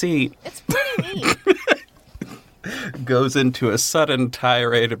 you see, It's pretty neat. goes into a sudden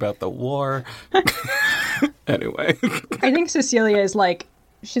tirade about the war. Anyway. I think Cecilia is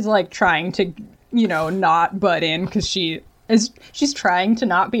she's trying to, not butt in because she's trying to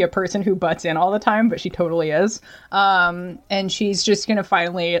not be a person who butts in all the time, but she totally is. And she's just going to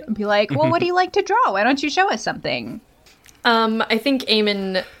finally be like, well, what do you like to draw? Why don't you show us something? I think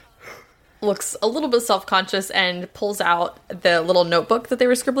Eamon looks a little bit self-conscious and pulls out the little notebook that they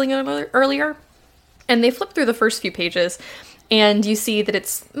were scribbling on earlier. And they flip through the first few pages, and you see that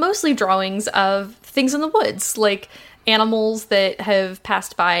it's mostly drawings of things in the woods, like animals that have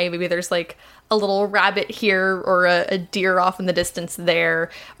passed by. Maybe there's like a little rabbit here or a deer off in the distance there,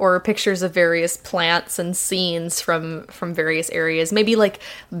 or pictures of various plants and scenes from various areas. Maybe like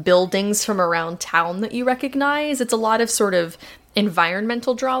buildings from around town that you recognize. It's a lot of sort of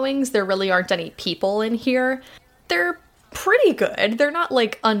environmental drawings. There really aren't any people in here. They're pretty good. They're not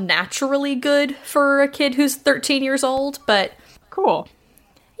like unnaturally good for a kid who's 13 years old, but Cool.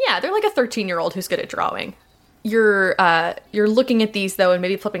 yeah, they're like a 13-year-old who's good at drawing. You're looking at these though and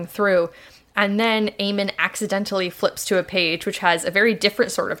maybe flipping through, and then Eamon accidentally flips to a page which has a very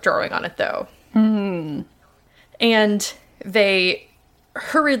different sort of drawing on it though. And they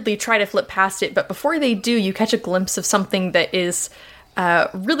hurriedly try to flip past it, but before they do, you catch a glimpse of something that is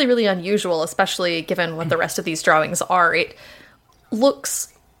really, really unusual, especially given what the rest of these drawings are. It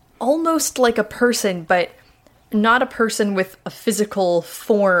looks almost like a person, but not a person with a physical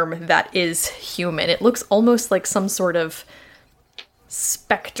form that is human. It looks almost like some sort of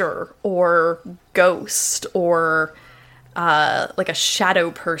specter or ghost or like a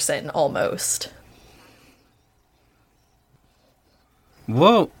shadow person almost.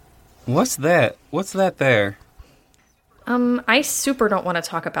 Whoa, what's that? What's that there? I super don't want to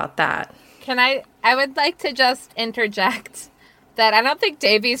talk about that. I would like to just interject that I don't think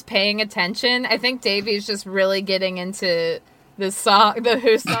Davey's paying attention. I think Davey's just really getting into the song, the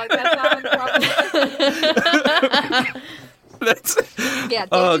Who song that's on. Yeah,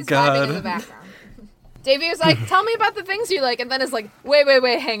 Davey's vibing in the background. Davey was like, tell me about the things you like, and then is like,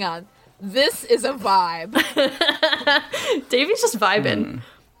 wait, hang on. This is a vibe. Davey's just vibing.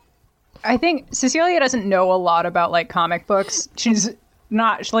 I think Cecilia doesn't know a lot about like comic books. She's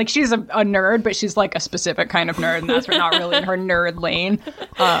not like she's a nerd, but she's like a specific kind of nerd, and that's not really in her nerd lane.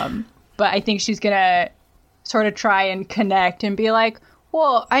 But I think she's gonna sort of try and connect and be like,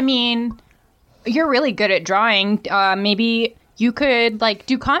 well, I mean, you're really good at drawing. Maybe you could like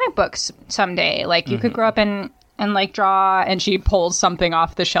do comic books someday. Like you could grow up and like draw. And she pulls something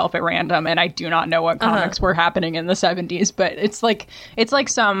off the shelf at random, and I do not know what comics were happening in the 70s, but it's like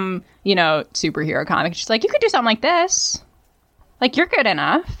some, you know, superhero comic. She's like, you could do something like this. Like, you're good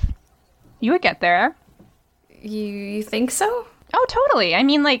enough. You would get there. You think so? Oh, totally. I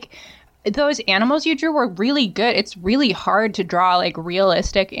mean, like, those animals you drew were really good. It's really hard to draw like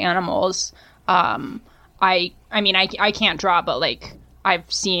realistic animals. I mean, I can't draw, but like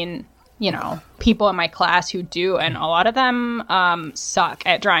I've seen, you know, people in my class who do, and a lot of them suck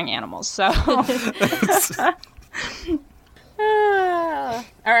at drawing animals. So, all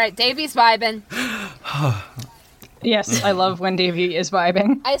right, Davey's vibing. Yes, I love when Davey is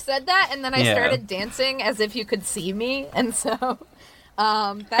vibing. I said that, and then I started dancing as if you could see me, and so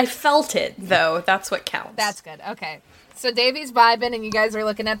I felt it, though. That's what counts. That's good. Okay. So Davey's vibing, and you guys are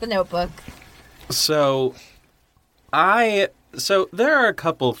looking at the notebook. So there are a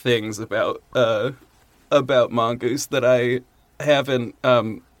couple things about Mongoose that I haven't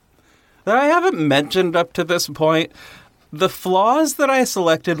mentioned up to this point. The flaws that I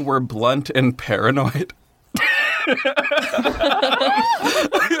selected were blunt and paranoid.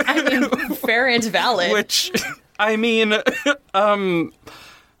 I mean, fair and valid. Which, I mean,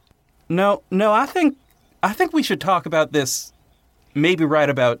 no, I think we should talk about this maybe right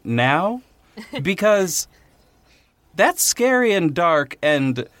about now, because that's scary and dark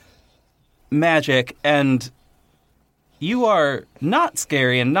and magic, and you are not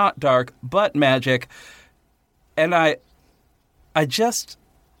scary and not dark, but magic, and I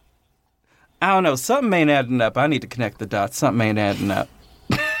don't know, something ain't adding up. I need to connect the dots. Something ain't adding up.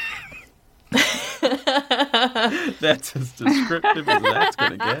 That's as descriptive as that's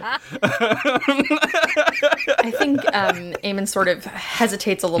going to get. I think Eamon sort of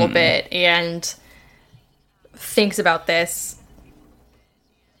hesitates a little bit and thinks about this.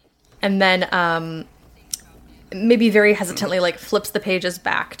 And then maybe very hesitantly like flips the pages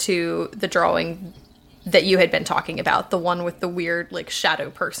back to the drawing that you had been talking about, the one with the weird like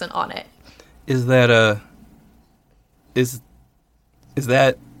shadow person on it. Is that is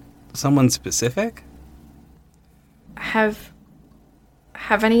that someone specific? Have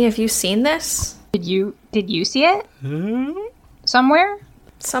any of you seen this? Did you see it? Somewhere?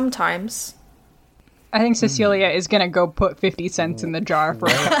 Sometimes. I think Cecilia is going to go put 50 cents in the jar for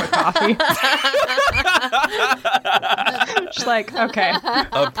a cup of coffee. She's like, okay,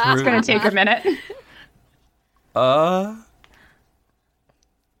 it's going to take a minute.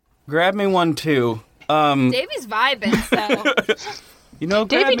 Grab me one too. Davey's vibing, so. You know,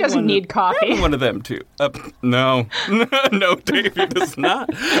 grab Davy me doesn't one need of- coffee. grab me one of them too. No, no, Davy does not.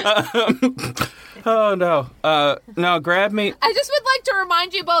 Oh no, no, grab me. I just would like to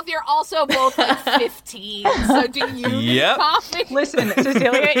remind you both, you're also both like 15, so do you need Yep. coffee? Listen,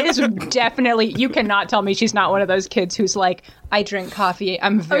 Cecilia is definitely, you cannot tell me she's not one of those kids who's like, I drink coffee,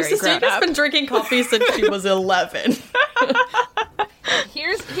 I'm very grown Cecilia's up. been drinking coffee since she was 11.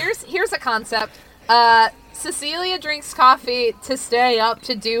 Here's a concept. Cecilia drinks coffee to stay up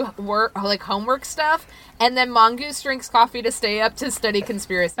to do work, like homework stuff, and then Mongoose drinks coffee to stay up to study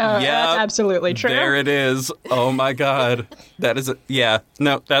conspiracy. That's absolutely true. There it is. Oh my God, that is yeah.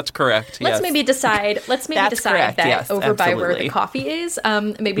 No, that's correct. Let's yes. maybe decide. Let's maybe That's decide correct, that yes, over by where absolutely. the coffee is.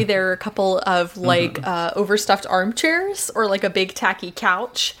 Maybe there are a couple of like overstuffed armchairs or like a big tacky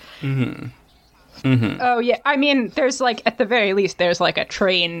couch. Oh, yeah. I mean, there's like, at the very least, there's like a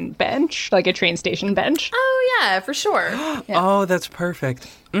train bench, like a train station bench. Oh yeah, for sure. Oh, that's perfect.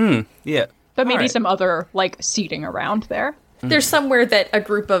 Yeah. But maybe Alright. some other like seating around there. There's somewhere that a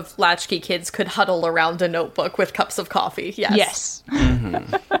group of latchkey kids could huddle around a notebook with cups of coffee. Yes.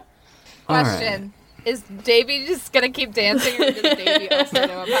 Question. Is Davy just gonna keep dancing, or does Davy also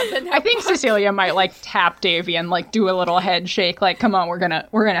know about the I think Cecilia might like tap Davy and like do a little head shake, like, come on, we're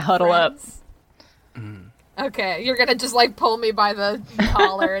gonna huddle up. Okay, you're gonna just like pull me by the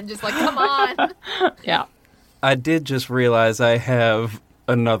collar and just like, come on. Yeah. I did just realize I have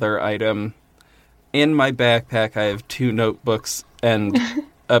another item. In my backpack, I have 2 notebooks and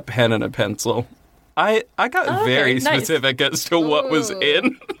a pen and a pencil. I got very nice. specific as to what was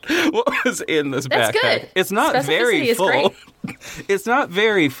in this That's backpack. good. It's not Specificity very is full. great. It's not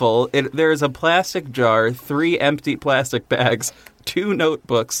very full. There's a plastic jar, 3 empty plastic bags, 2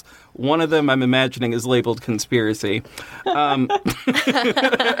 notebooks. One of them, I'm imagining, is labeled conspiracy. The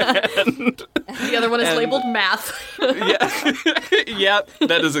other one is labeled math. Yep,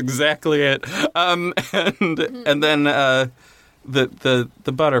 that is exactly it. And then the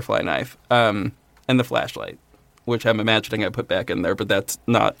butterfly knife and the flashlight, which I'm imagining I put back in there, but that's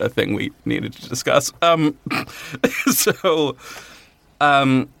not a thing we needed to discuss. So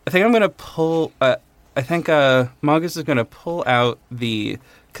I think I'm going to pull. I think Mongoose is going to pull out the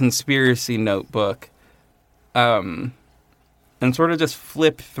conspiracy notebook, and sort of just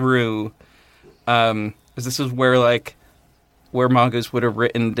flip through. 'Cause this is where Mongoose would have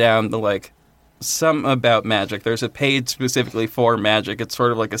written down the some about magic. There's a page specifically for magic. It's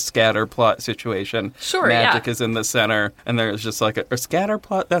sort of like a scatter plot situation. Sure, magic yeah. is in the center, and there's just like a scatter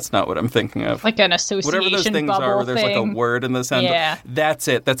plot. That's not what I'm thinking of. Like an association Whatever those things bubble are, where there's like a thing. word in the center. Yeah. That's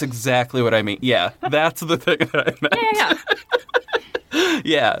it. That's exactly what I mean. Yeah, that's the thing that I meant. Yeah.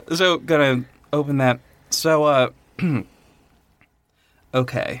 Yeah, so gonna open that. So,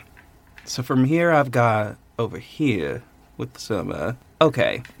 okay. So from here, I've got over here with some,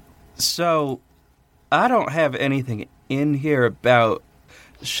 okay. So, I don't have anything in here about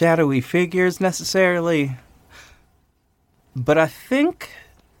shadowy figures necessarily. But I think,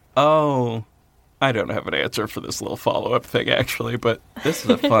 I don't have an answer for this little follow-up thing, actually, but this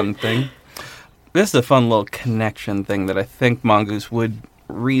is a fun thing. This is a fun little connection thing that I think Mongoose would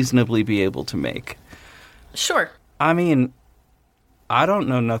reasonably be able to make. Sure. I mean, I don't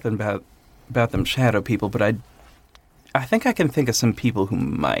know nothing about them shadow people, but I think I can think of some people who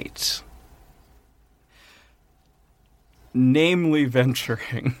might. Namely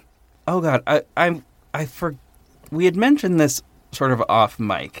venturing. Oh God, we had mentioned this sort of off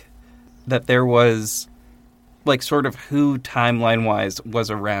mic, that there was sort of who timeline wise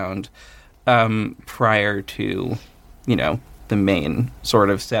was around prior to, the main sort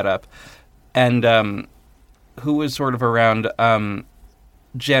of setup, and who was sort of around,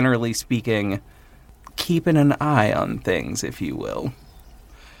 generally speaking, keeping an eye on things, if you will.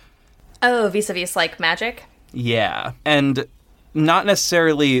 Oh, vis-a-vis magic? Yeah, and not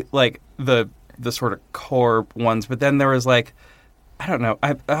necessarily the sort of core ones, but then there was I don't know.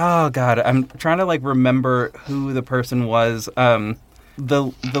 Oh God, I'm trying to remember who the person was.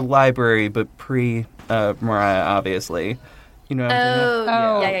 The library, but pre Mariah, obviously. You know what I'm thinking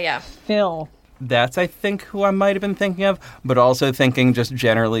of? Oh, yeah. Phil. That's, I think, who I might have been thinking of, but also thinking, just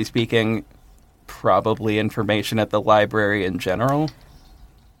generally speaking, probably information at the library in general.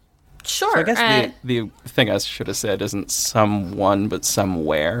 Sure. So I guess the thing I should have said isn't someone, but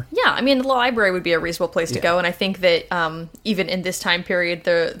somewhere. Yeah, I mean, the library would be a reasonable place to go, and I think that even in this time period,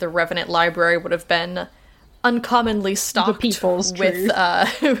 the Revenant Library would have been uncommonly stocked The people's with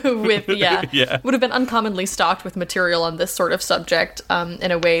truth. Yeah. would have been uncommonly stocked with material on this sort of subject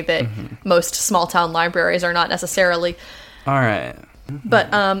in a way that most small town libraries are not necessarily. All right.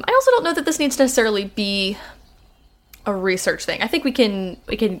 But I also don't know that this needs to necessarily be a research thing. I think we can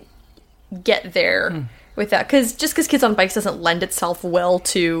get there with that, because kids on bikes doesn't lend itself well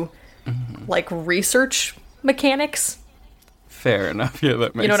to like research mechanics. Fair enough. Yeah,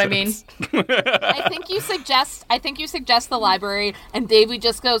 that makes sense. You know what I mean? I think you suggest the library, and Davey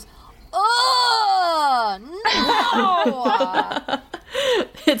just goes, "Oh no!"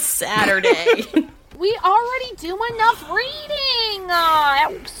 It's Saturday. We already do enough reading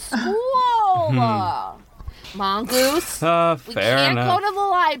at school. Mongoose, we fair can't enough. go to the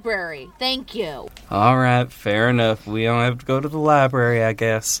library. Thank you. All right, fair enough. We don't have to go to the library, I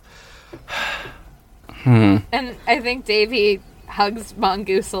guess. And I think Davey hugs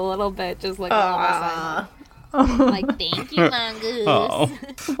Mongoose a little bit, just like like, thank you, Mongoose. Oh.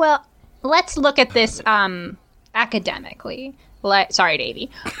 Well, let's look at this academically. Sorry, Davey.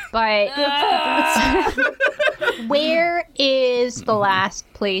 But where is the last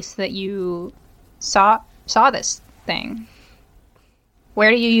place that you saw this thing? Where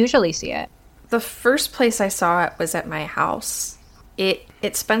do you usually see it? The first place I saw it was at my house. It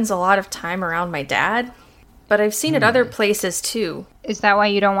spends a lot of time around my dad, but I've seen it other places too. Is that why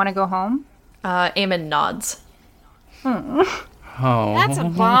you don't want to go home? Eamon nods. Oh. That's a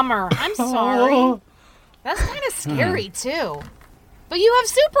bummer. I'm sorry. That's kind of scary, too. But you have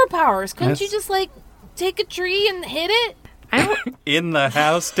superpowers. Couldn't you just, like, take a tree and hit it? I don't. In the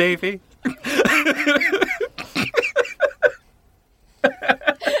house, Davey?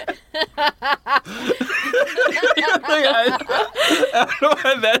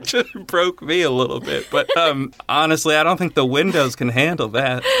 That just broke me a little bit. But honestly, I don't think the windows can handle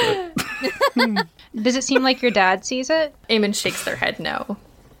that. But... Does it seem like your dad sees it? Eamon shakes their head no.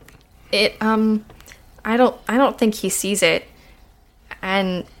 I don't think he sees it.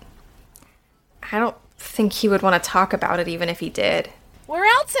 And I don't think he would want to talk about it even if he did. Where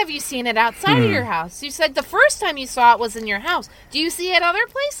else have you seen it outside of your house? You said the first time you saw it was in your house. Do you see it other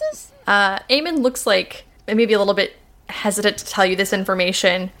places? Eamon looks like maybe a little bit hesitant to tell you this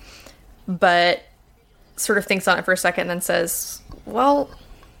information, but sort of thinks on it for a second and then says, well,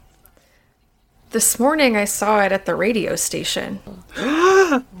 this morning I saw it at the radio station.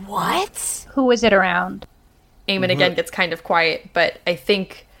 What? Who was it around? Eamon again gets kind of quiet, but I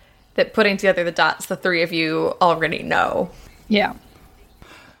think that putting together the dots, the three of you already know. Yeah.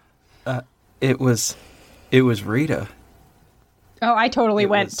 It was Rita. Oh, I totally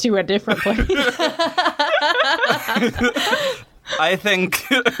went to a different place. I think...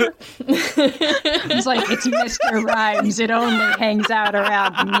 It's like, it's Mr. Rhymes. It only hangs out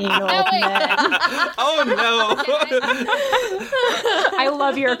around mean old men. Oh, no. I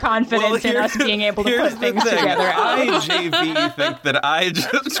love your confidence in us being able to put things together. I, JV, think that I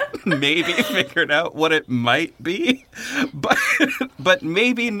just maybe figured out what it might be, but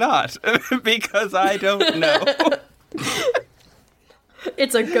maybe not, because I don't know.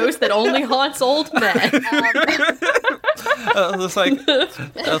 It's a ghost that only haunts old men. That's like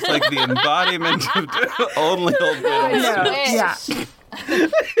the embodiment of only old men. Yeah.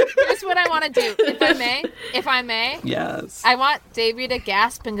 Here's what I want to do, if I may. Yes. I want Davey to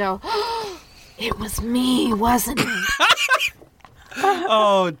gasp and go, oh, it was me, wasn't it?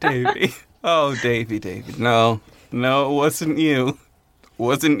 Oh, Davey. Oh, Davey. No, it wasn't you.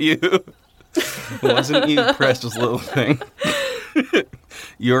 Wasn't you, precious little thing.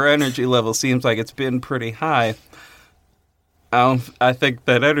 Your energy level seems like it's been pretty high. I think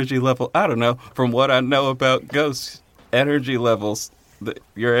that energy level, I don't know, from what I know about ghosts, energy levels,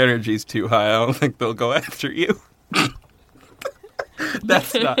 your energy's too high. I don't think they'll go after you.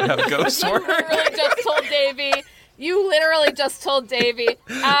 That's not how ghosts work. You literally just told Davey,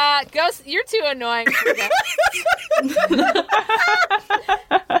 Ghost, you're too annoying for that.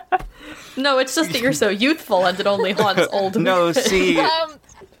 No, it's just that you're so youthful and it only haunts old men. No, see...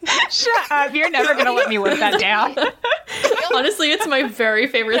 Shut up. You're never going to let me live that down. Honestly, it's my very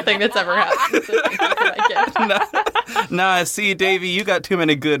favorite thing that's ever happened. So thank you for that gift. Nah, see, Davey, you got too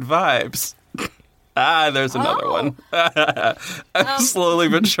many good vibes. There's another one. I'm slowly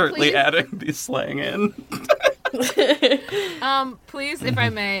but surely adding the slang in. Please, if I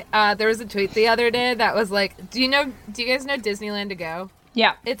may, there was a tweet the other day that was like, do you guys know Disneyland to go?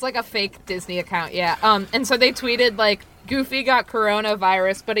 Yeah. It's like a fake Disney account, yeah. And so they tweeted, like, Goofy got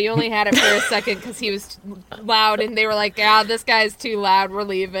coronavirus, but he only had it for a second because he was loud, and they were like, yeah, this guy's too loud, we're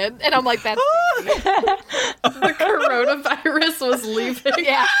leaving. And I'm like, that's The coronavirus was leaving.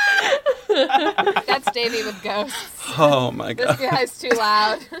 Yeah. That's Davey with ghosts. Oh, my God. This guy's too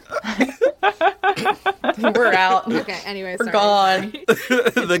loud. We're out. Okay, anyway, We're sorry. gone.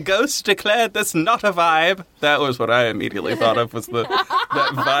 The ghost declared that's not a vibe. That was what I immediately thought of, was that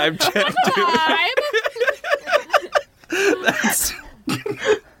vibe check. That's...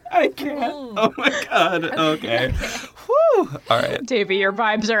 I can't. Oh my god. Okay. Whew. All right. Davey, your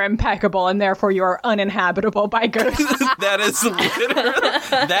vibes are impeccable, and therefore you are uninhabitable by ghosts. That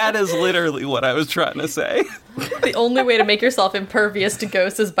is literally what I was trying to say. The only way to make yourself impervious to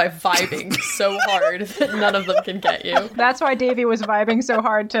ghosts is by vibing so hard that none of them can get you. That's why Davey was vibing so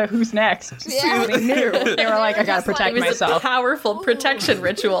hard to Who's Next. Yeah. They knew. They were like, I gotta protect It was a myself. powerful protection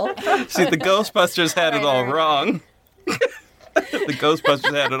ritual. See, the Ghostbusters had it all wrong. The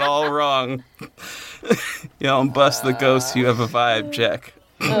Ghostbusters had it all wrong. You don't bust the ghosts, you have a vibe check.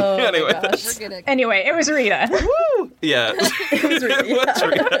 Oh Anyway, my gosh. We're gonna... Anyway, it was Rita. Yeah. It was really,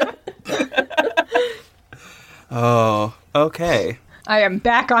 Oh, okay. I am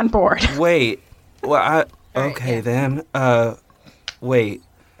back on board. Wait. Well, right, okay yeah. then. Wait.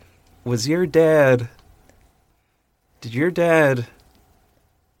 Was your dad... Did your dad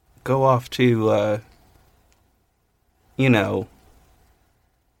go off to, you know...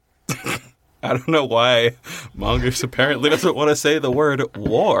 I don't know why Mongoose apparently doesn't want to say the word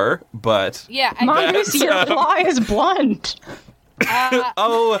war, but... Yeah, Mongoose, your flaw is blunt.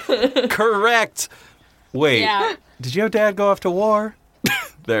 Oh, correct. Wait, Yeah. did your dad go off to war?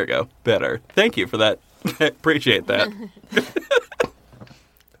 There you go. Better. Thank you for that. Appreciate that.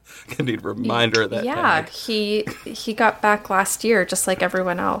 I need a reminder of that. Yeah, tag. he got back last year, just like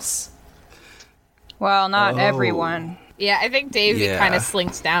everyone else. Well, not Oh. everyone. Yeah, I think Davey Yeah. kind of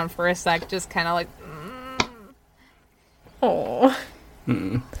slinks down for a sec, just kind of like, Oh,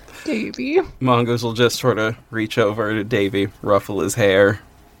 Davey. Mongoose will just sort of reach over to Davy, ruffle his hair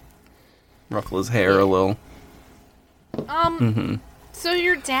a little. so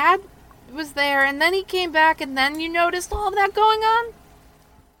your dad was there, and then he came back, and then you noticed all of that going on?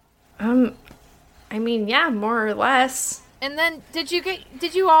 I mean, yeah, more or less. And then, did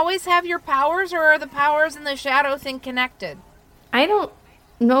you always have your powers, or are the powers and the shadow thing connected? I don't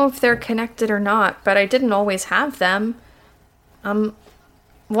know if they're connected or not, but I didn't always have them.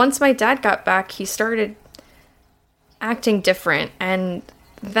 Once my dad got back, he started acting different, and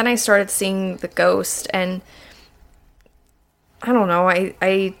then I started seeing the ghost, and I don't know,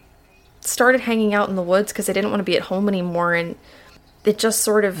 I started hanging out in the woods because I didn't want to be at home anymore, and it just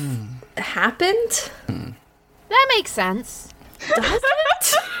sort of happened. That makes sense. Does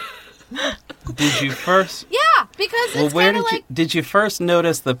it? Did you first? Yeah, because Well, it's where kind of did like... you? Did you first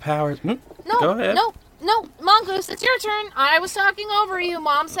notice the powers? No, Go ahead. no, Mongoose, it's your turn. I was talking over you.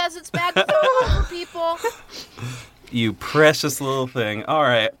 Mom says it's bad to talk over people. You precious little thing. All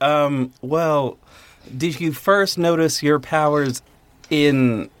right. Well, did you first notice your powers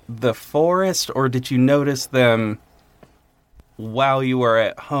in the forest, or did you notice them while you were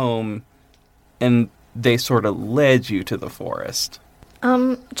at home and they sort of led you to the forest?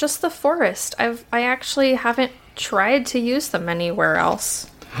 Just the forest. I actually haven't tried to use them anywhere else.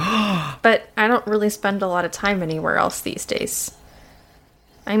 But I don't really spend a lot of time anywhere else these days.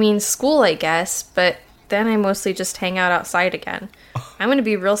 I mean, school, I guess, but then I mostly just hang out outside again. I'm gonna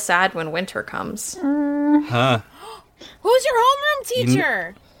be real sad when winter comes. Huh. Who's your homeroom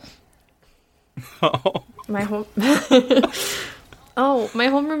teacher? My home... Oh, my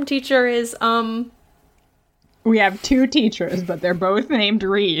homeroom teacher is, We have two teachers, but they're both named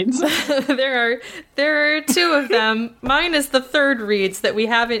Reeds. there are two of them. Mine is the third Reeds that we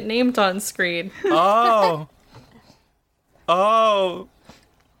haven't named on screen. Oh. Oh.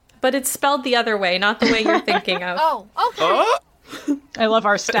 But it's spelled the other way, not the way you're thinking of. Oh, okay. Oh. I love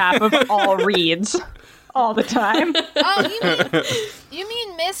our staff of all Reeds. All the time. Oh, you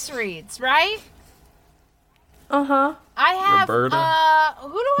mean Miss Reeds, right? Uh-huh. I have, Roberta?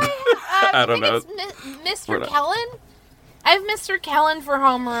 who do I have? I don't know. It's We're Mr. not- Kellen? I have Mr. Kellen for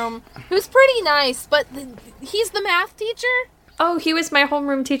homeroom, who's pretty nice, but he's the math teacher? Oh, he was my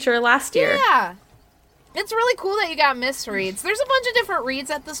homeroom teacher last year. Yeah. It's really cool that you got Miss Reeds. There's a bunch of different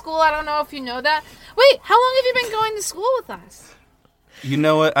Reeds at the school. I don't know if you know that. Wait, how long have you been going to school with us? You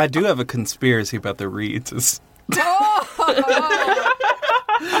know what? I do have a conspiracy about the Reeds.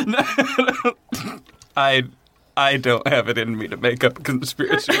 I don't have it in me to make up a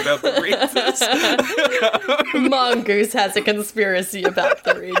conspiracy about the Reeds. Mongoose has a conspiracy about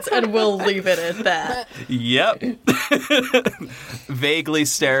the Reeds, and we'll leave it at that. Yep. Vaguely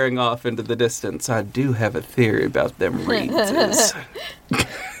staring off into the distance, I do have a theory about them Reedses.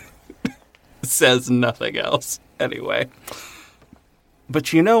 Says nothing else. Anyway.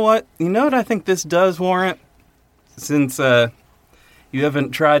 But you know what? You know what I think this does warrant? Since, you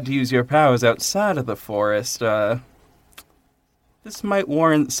haven't tried to use your powers outside of the forest, this might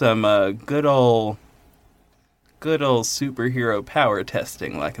warrant some, good old superhero power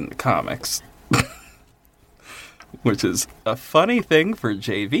testing like in the comics. which is a funny thing for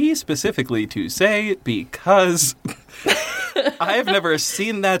JV specifically to say because I've never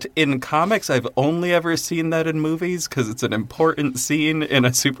seen that in comics. I've only ever seen that in movies because it's an important scene in a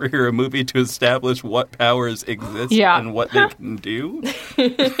superhero movie to establish what powers exist and what they can do.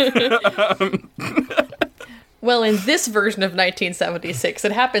 Well, in this version of 1976,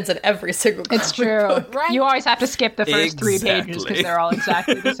 it happens in every single comic It's true. book. Right. You always have to skip the first 3 pages because they're all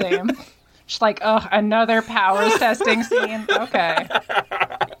exactly the same. Just like, oh, another powers testing scene. Okay.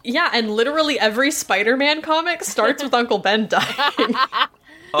 Yeah, and literally every Spider-Man comic starts with Uncle Ben dying.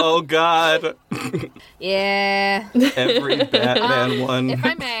 Oh, God. Yeah. Every Batman one. If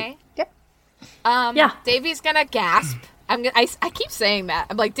I may. Yep. Yeah. Davy's gonna gasp. I keep saying that.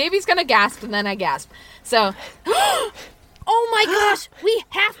 I'm like, Davy's gonna gasp, and then I gasp. So, oh my gosh, we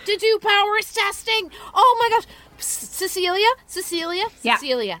have to do powers testing. Oh my gosh. Cecilia. Yeah.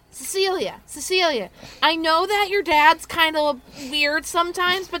 Cecilia. I know that your dad's kind of weird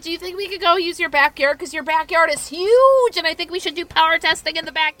sometimes, but do you think we could go use your backyard? Because your backyard is huge, and I think we should do power testing in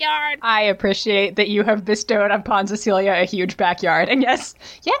the backyard. I appreciate that you have bestowed upon Cecilia a huge backyard. And yes,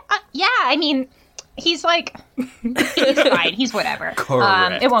 I mean, he's like, he's fine. He's whatever.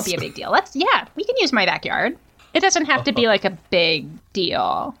 Correct. It won't be a big deal. We can use my backyard. It doesn't have to be like a big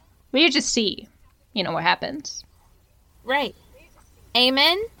deal. We just see, what happens. Right.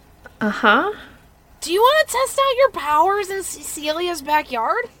 Amen? Uh-huh. Do you want to test out your powers in Cecilia's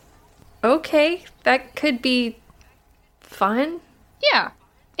backyard? Okay, that could be fun. Yeah,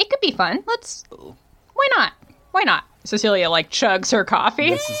 it could be fun. Why not? Why not? Cecilia, chugs her coffee.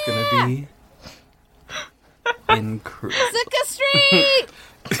 This is going to be incredible. Zika Street!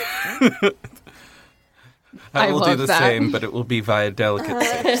 I will do love the that. same, but it will be via delicate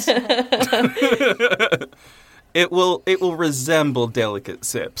sips. It will resemble delicate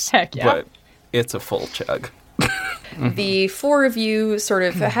sips. Heck yeah. But it's a full chug. The 4 of you sort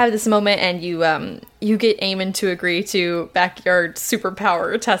of have this moment, and you get Eamon to agree to backyard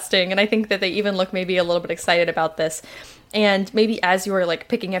superpower testing, and I think that they even look maybe a little bit excited about this. And maybe as you are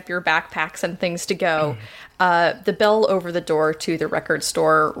picking up your backpacks and things to go, the bell over the door to the record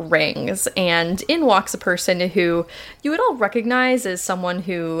store rings, and in walks a person who you would all recognize as someone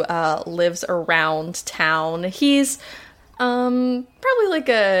who lives around town. He's probably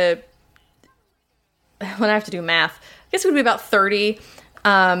when I have to do math, I guess it would be about 30.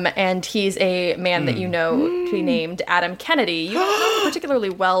 And he's a man that you know to be named Adam Kennedy. You don't know him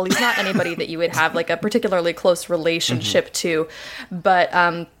particularly well. He's not anybody that you would have a particularly close relationship to.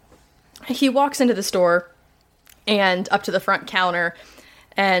 But he walks into the store and up to the front counter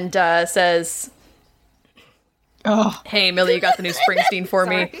and says, "Hey, Millie, you got the new Springsteen for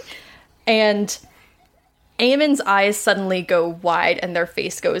me?" And Eamon's eyes suddenly go wide and their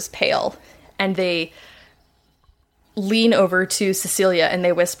face goes pale. And they lean over to Cecilia and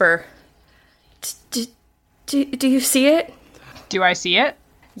they whisper, do you see it? Do I see it?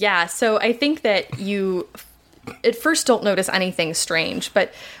 Yeah, so I think that you at first don't notice anything strange,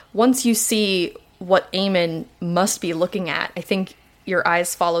 but once you see what Eamon must be looking at, I think your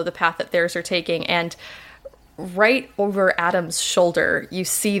eyes follow the path that theirs are taking, and right over Adam's shoulder, you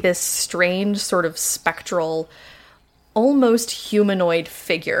see this strange sort of spectral, almost humanoid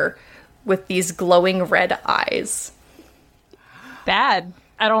figure with these glowing red eyes. Bad.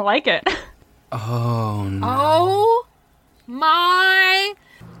 I don't like it. Oh, no. Oh my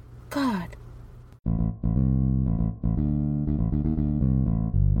God.